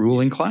legitimate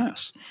ruling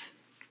class?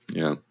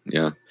 Yeah.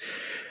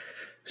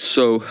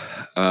 So,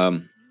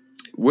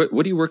 what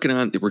are you working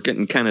on? We're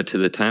getting kind of to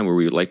the time where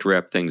we would like to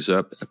wrap things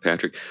up,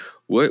 Patrick.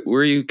 Where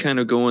are you kind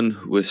of going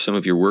with some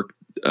of your work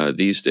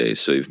these days?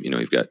 So,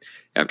 you've got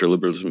After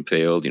Liberalism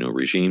Failed,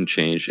 regime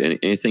change.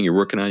 Anything you're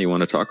working on you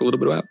want to talk a little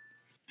bit about?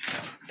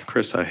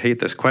 Chris, I hate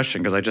this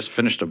question because I just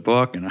finished a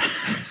book and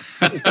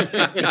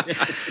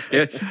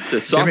it's a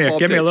softball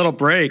give me a little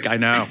break. I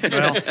know.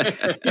 Well,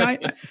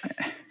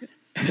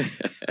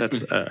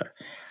 that's.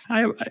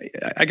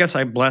 I guess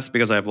I'm blessed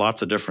because I have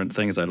lots of different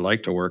things I'd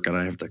like to work on.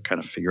 I have to kind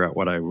of figure out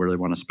what I really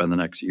want to spend the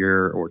next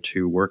year or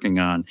two working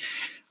on.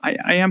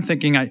 I am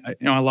thinking, a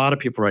lot of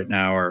people right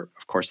now are,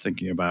 of course,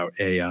 thinking about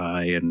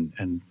AI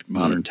and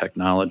modern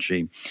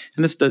technology.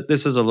 And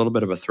this is a little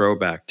bit of a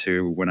throwback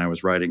to when I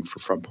was writing for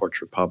Front Porch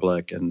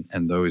Republic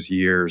and those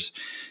years.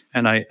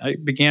 And I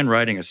began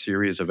writing a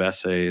series of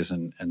essays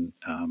and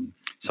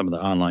some of the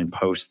online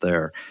posts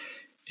there,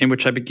 in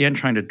which I began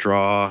trying to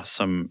draw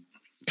some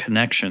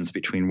connections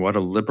between what a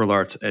liberal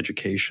arts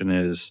education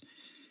is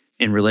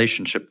in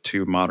relationship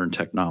to modern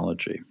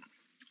technology.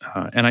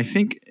 And I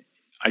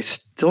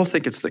still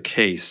think it's the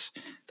case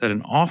that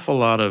an awful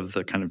lot of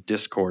the kind of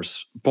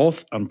discourse,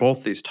 on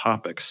both these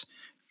topics,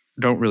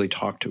 don't really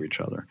talk to each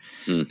other.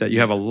 That you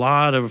have a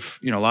lot of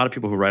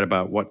people who write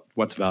about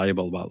what's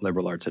valuable about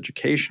liberal arts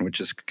education, which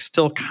is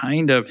still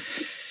kind of,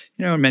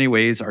 in many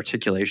ways,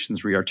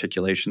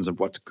 re-articulations of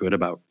what's good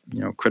about,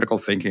 critical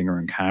thinking or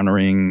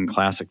encountering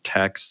classic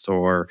texts,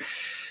 or,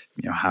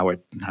 how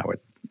it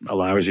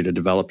allows you to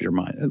develop your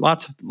mind.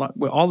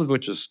 All of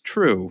which is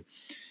true.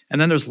 And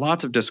then there's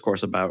lots of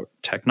discourse about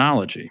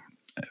technology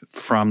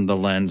from the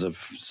lens of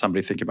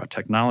somebody thinking about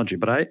technology.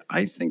 But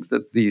I think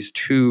that these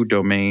two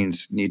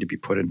domains need to be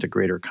put into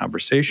greater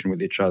conversation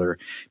with each other,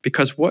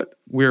 because what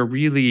we're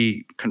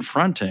really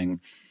confronting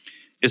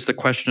is the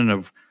question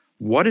of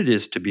what it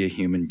is to be a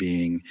human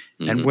being,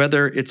 and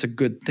whether it's a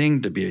good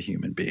thing to be a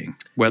human being,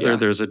 whether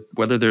there's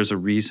a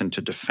reason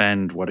to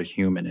defend what a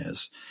human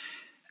is.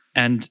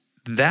 And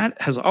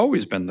that has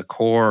always been the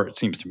core, it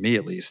seems to me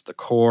at least, the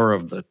core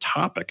of the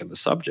topic and the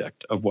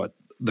subject of what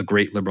the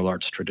great liberal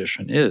arts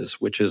tradition is,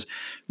 which is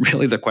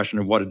really the question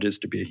of what it is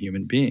to be a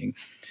human being.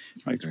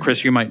 Right?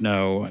 Chris, you might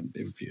know,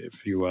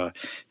 if you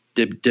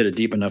did a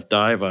deep enough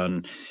dive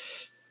on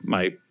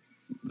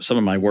some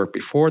of my work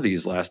before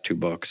these last two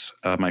books.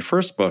 My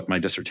first book, my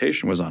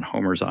dissertation, was on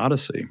Homer's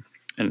Odyssey.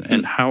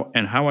 And how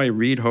I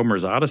read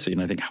Homer's Odyssey,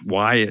 and I think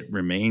why it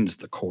remains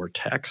the core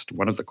text,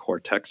 one of the core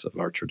texts of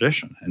our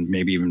tradition, and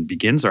maybe even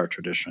begins our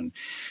tradition,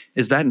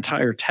 is that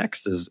entire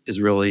text is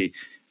really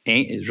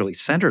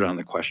centered on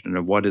the question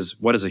of what is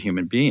a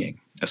human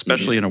being,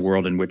 especially in a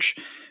world in which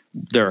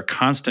there are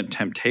constant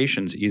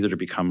temptations either to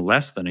become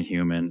less than a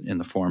human in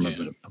the form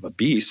of a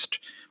beast,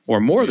 or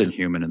more than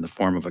human in the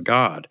form of a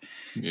god.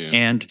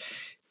 And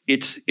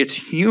it's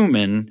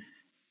human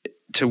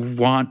to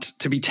want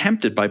to be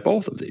tempted by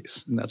both of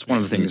these, and that's one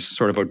of the things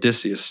sort of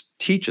Odysseus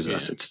teaches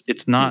us.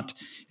 It's not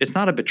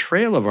a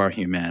betrayal of our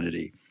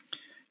humanity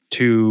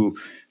to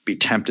be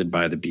tempted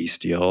by the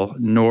bestial,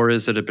 nor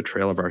is it a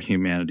betrayal of our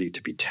humanity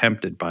to be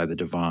tempted by the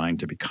divine,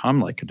 to become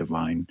like a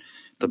divine,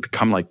 to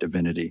become like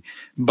divinity.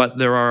 But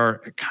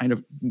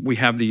we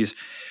have these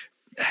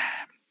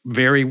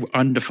very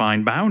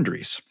undefined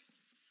boundaries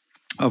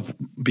of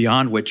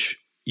beyond which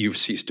you've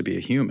ceased to be a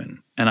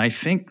human. And I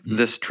think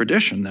this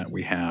tradition that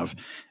we have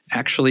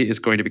actually is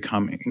going to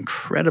become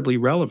incredibly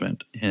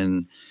relevant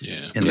in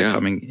the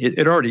coming.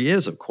 It already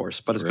is, of course,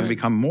 but it's going to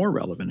become more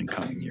relevant in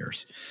coming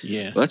years.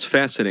 Yeah, well, that's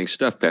fascinating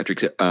stuff,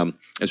 Patrick.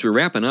 As we're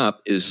wrapping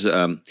up, is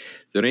there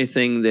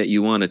anything that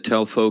you want to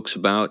tell folks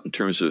about in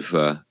terms of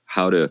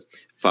how to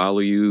follow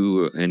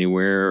you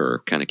anywhere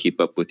or kind of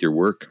keep up with your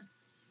work?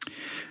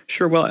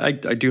 Sure. Well, I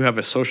do have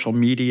a social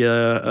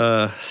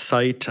media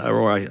site,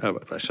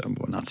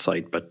 not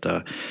site, but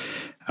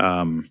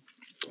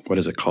what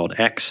is it called?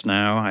 X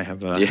now. I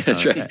have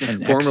that's right.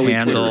 An formerly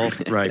X handle,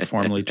 Twitter. Right?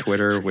 Formerly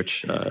Twitter,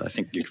 which I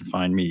think you can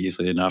find me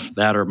easily enough.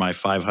 That or my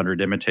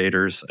 500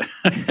 imitators.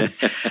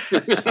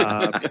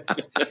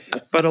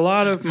 But a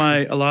lot of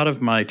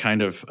my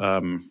kind of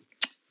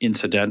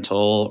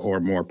incidental or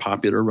more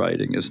popular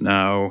writing is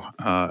now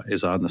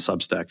is on the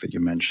Substack that you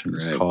mentioned.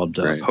 It's called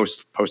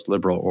Post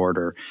Liberal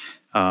Order.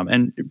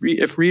 And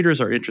if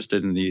readers are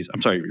interested in these,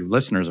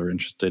 listeners are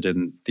interested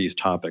in these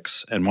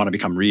topics and want to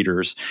become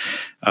readers,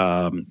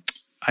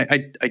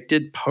 I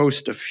did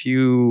post a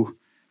few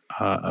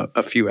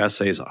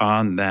essays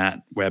on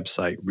that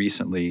website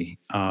recently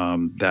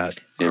that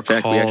in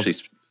fact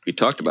we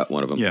talked about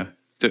one of them. Yeah,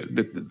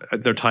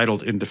 they're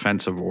titled "In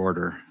Defense of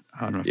Order."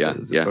 I don't know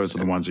if those are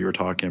the ones you were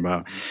talking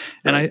about.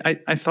 And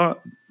I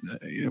thought,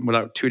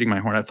 without tooting my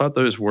horn, I thought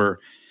those were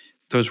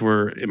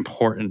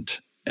important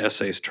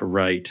essays to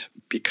write,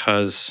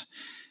 because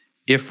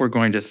if we're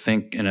going to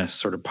think in a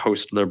sort of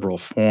post-liberal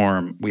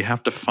form, we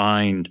have to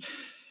find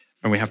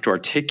and we have to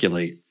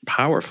articulate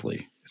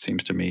powerfully, it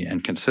seems to me,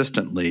 and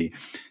consistently,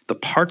 the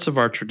parts of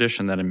our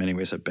tradition that in many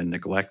ways have been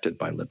neglected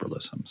by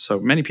liberalism. So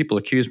many people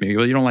accuse me,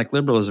 well, you don't like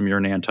liberalism, you're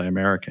an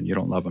anti-American, you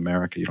don't love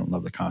America, you don't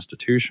love the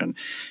Constitution.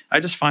 I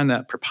just find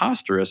that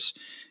preposterous.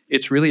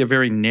 It's really a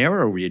very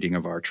narrow reading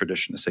of our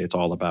tradition to say it's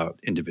all about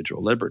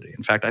individual liberty.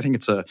 In fact, I think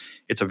it's a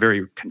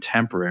very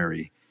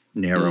contemporary,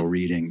 narrow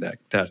reading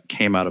that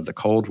came out of the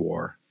Cold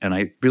War. And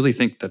I really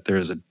think that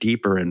there's a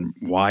deeper and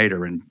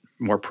wider and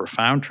more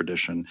profound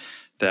tradition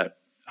that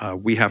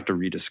we have to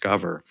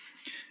rediscover.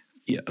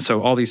 Yeah,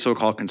 so all these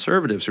so-called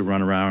conservatives who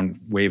run around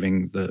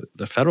waving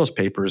the Federalist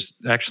Papers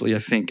actually, I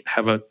think,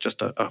 have a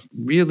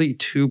really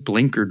too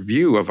blinkered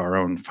view of our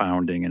own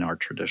founding and our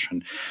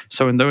tradition.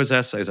 So in those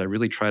essays, I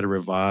really try to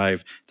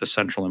revive the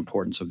central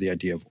importance of the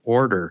idea of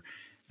order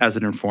as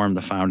it informed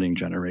the founding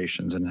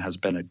generations, and it has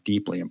been a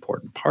deeply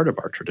important part of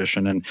our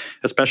tradition. And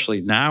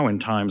especially now in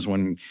times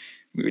when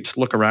we just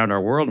look around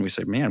our world and we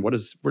say, man, we're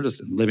just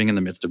living in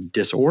the midst of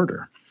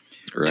disorder.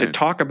 Right. To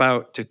talk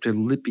about,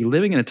 to be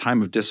living in a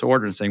time of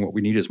disorder and saying what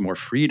we need is more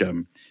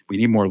freedom, we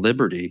need more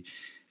liberty,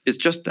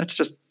 that's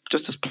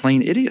just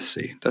plain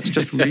idiocy. That's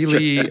just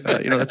really,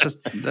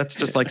 that's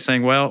just like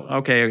saying, well,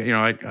 okay,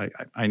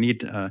 I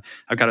need,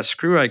 I've got a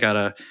screw I got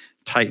to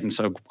tighten,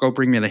 so go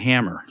bring me the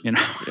hammer. We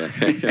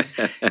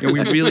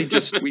really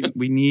just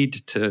we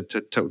need to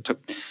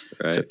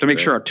make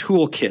sure our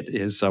toolkit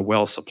is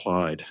well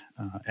supplied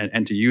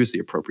and to use the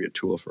appropriate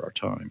tool for our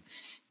time.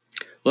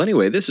 Well,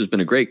 anyway, this has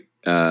been a great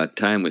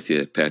time with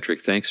you,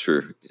 Patrick. Thanks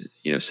for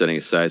setting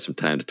aside some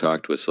time to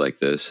talk to us like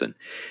this,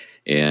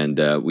 and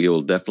we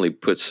will definitely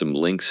put some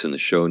links in the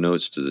show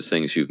notes to the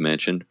things you've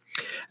mentioned.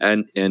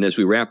 And as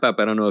we wrap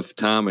up, I don't know if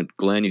Tom and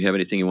Glenn, you have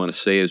anything you want to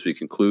say as we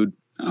conclude?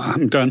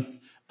 I'm done.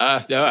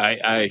 No,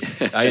 I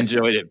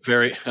enjoyed it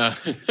very.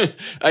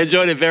 I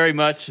enjoyed it very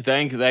much.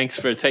 Thanks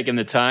for taking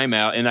the time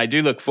out, and I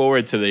do look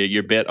forward to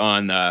your bit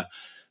on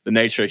the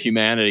nature of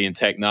humanity and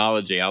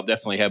technology. I'll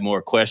definitely have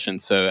more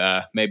questions.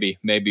 So maybe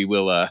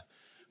we'll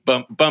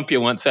bump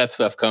you once that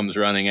stuff comes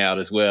running out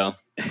as well.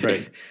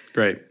 Great.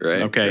 Right.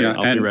 Okay, Yeah,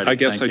 I'll be ready. I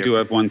guess Thank I you. do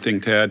have one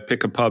thing to add.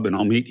 Pick a pub and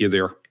I'll meet you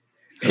there.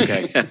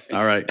 Okay.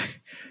 All right.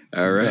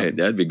 All right,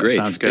 that'd be great.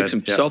 Sounds good. Take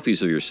some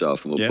selfies of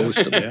yourself, and we'll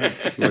post them. Yeah.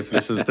 Look,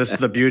 this is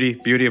the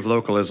beauty of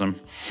localism.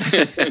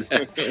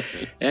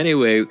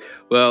 Anyway,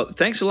 well,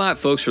 thanks a lot,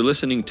 folks, for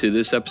listening to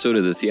this episode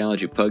of the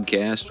Theology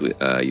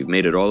Podcast. You've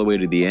made it all the way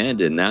to the end,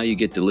 and now you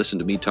get to listen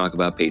to me talk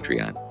about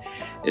Patreon.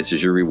 This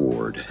is your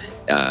reward.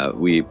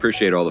 We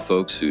appreciate all the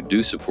folks who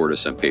do support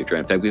us on Patreon.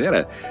 In fact, we've had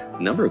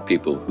a number of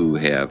people who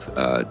have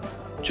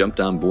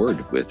jumped on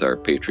board with our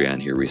Patreon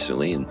here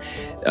recently, and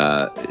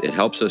it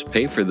helps us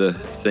pay for the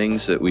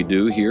things that we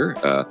do here.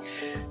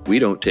 We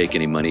don't take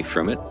any money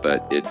from it,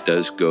 but it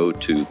does go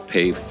to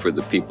pay for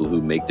the people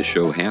who make the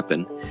show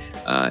happen,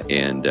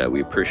 and we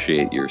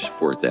appreciate your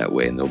support that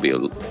way. And there'll be a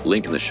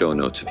link in the show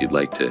notes if you'd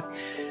like to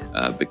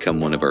become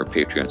one of our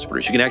Patreon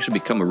supporters. You can actually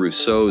become a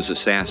Rousseau's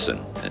assassin.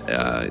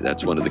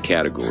 That's one of the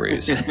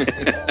categories.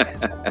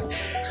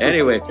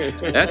 Anyway,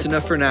 that's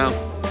enough for now.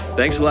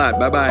 Thanks a lot.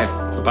 Bye-bye.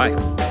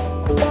 Bye-bye.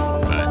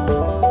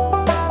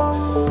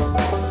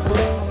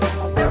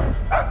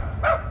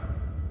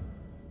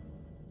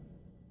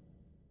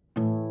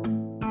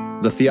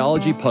 The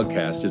Theology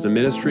Podcast is a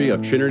ministry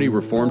of Trinity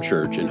Reformed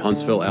Church in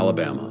Huntsville,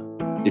 Alabama.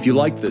 If you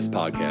like this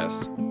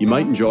podcast, you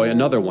might enjoy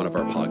another one of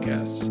our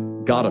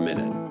podcasts, Got a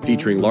Minute,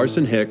 featuring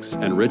Larson Hicks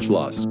and Rich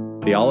Lusk.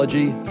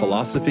 Theology,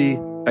 philosophy,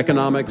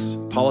 economics,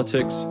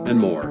 politics, and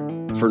more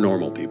for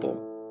normal people.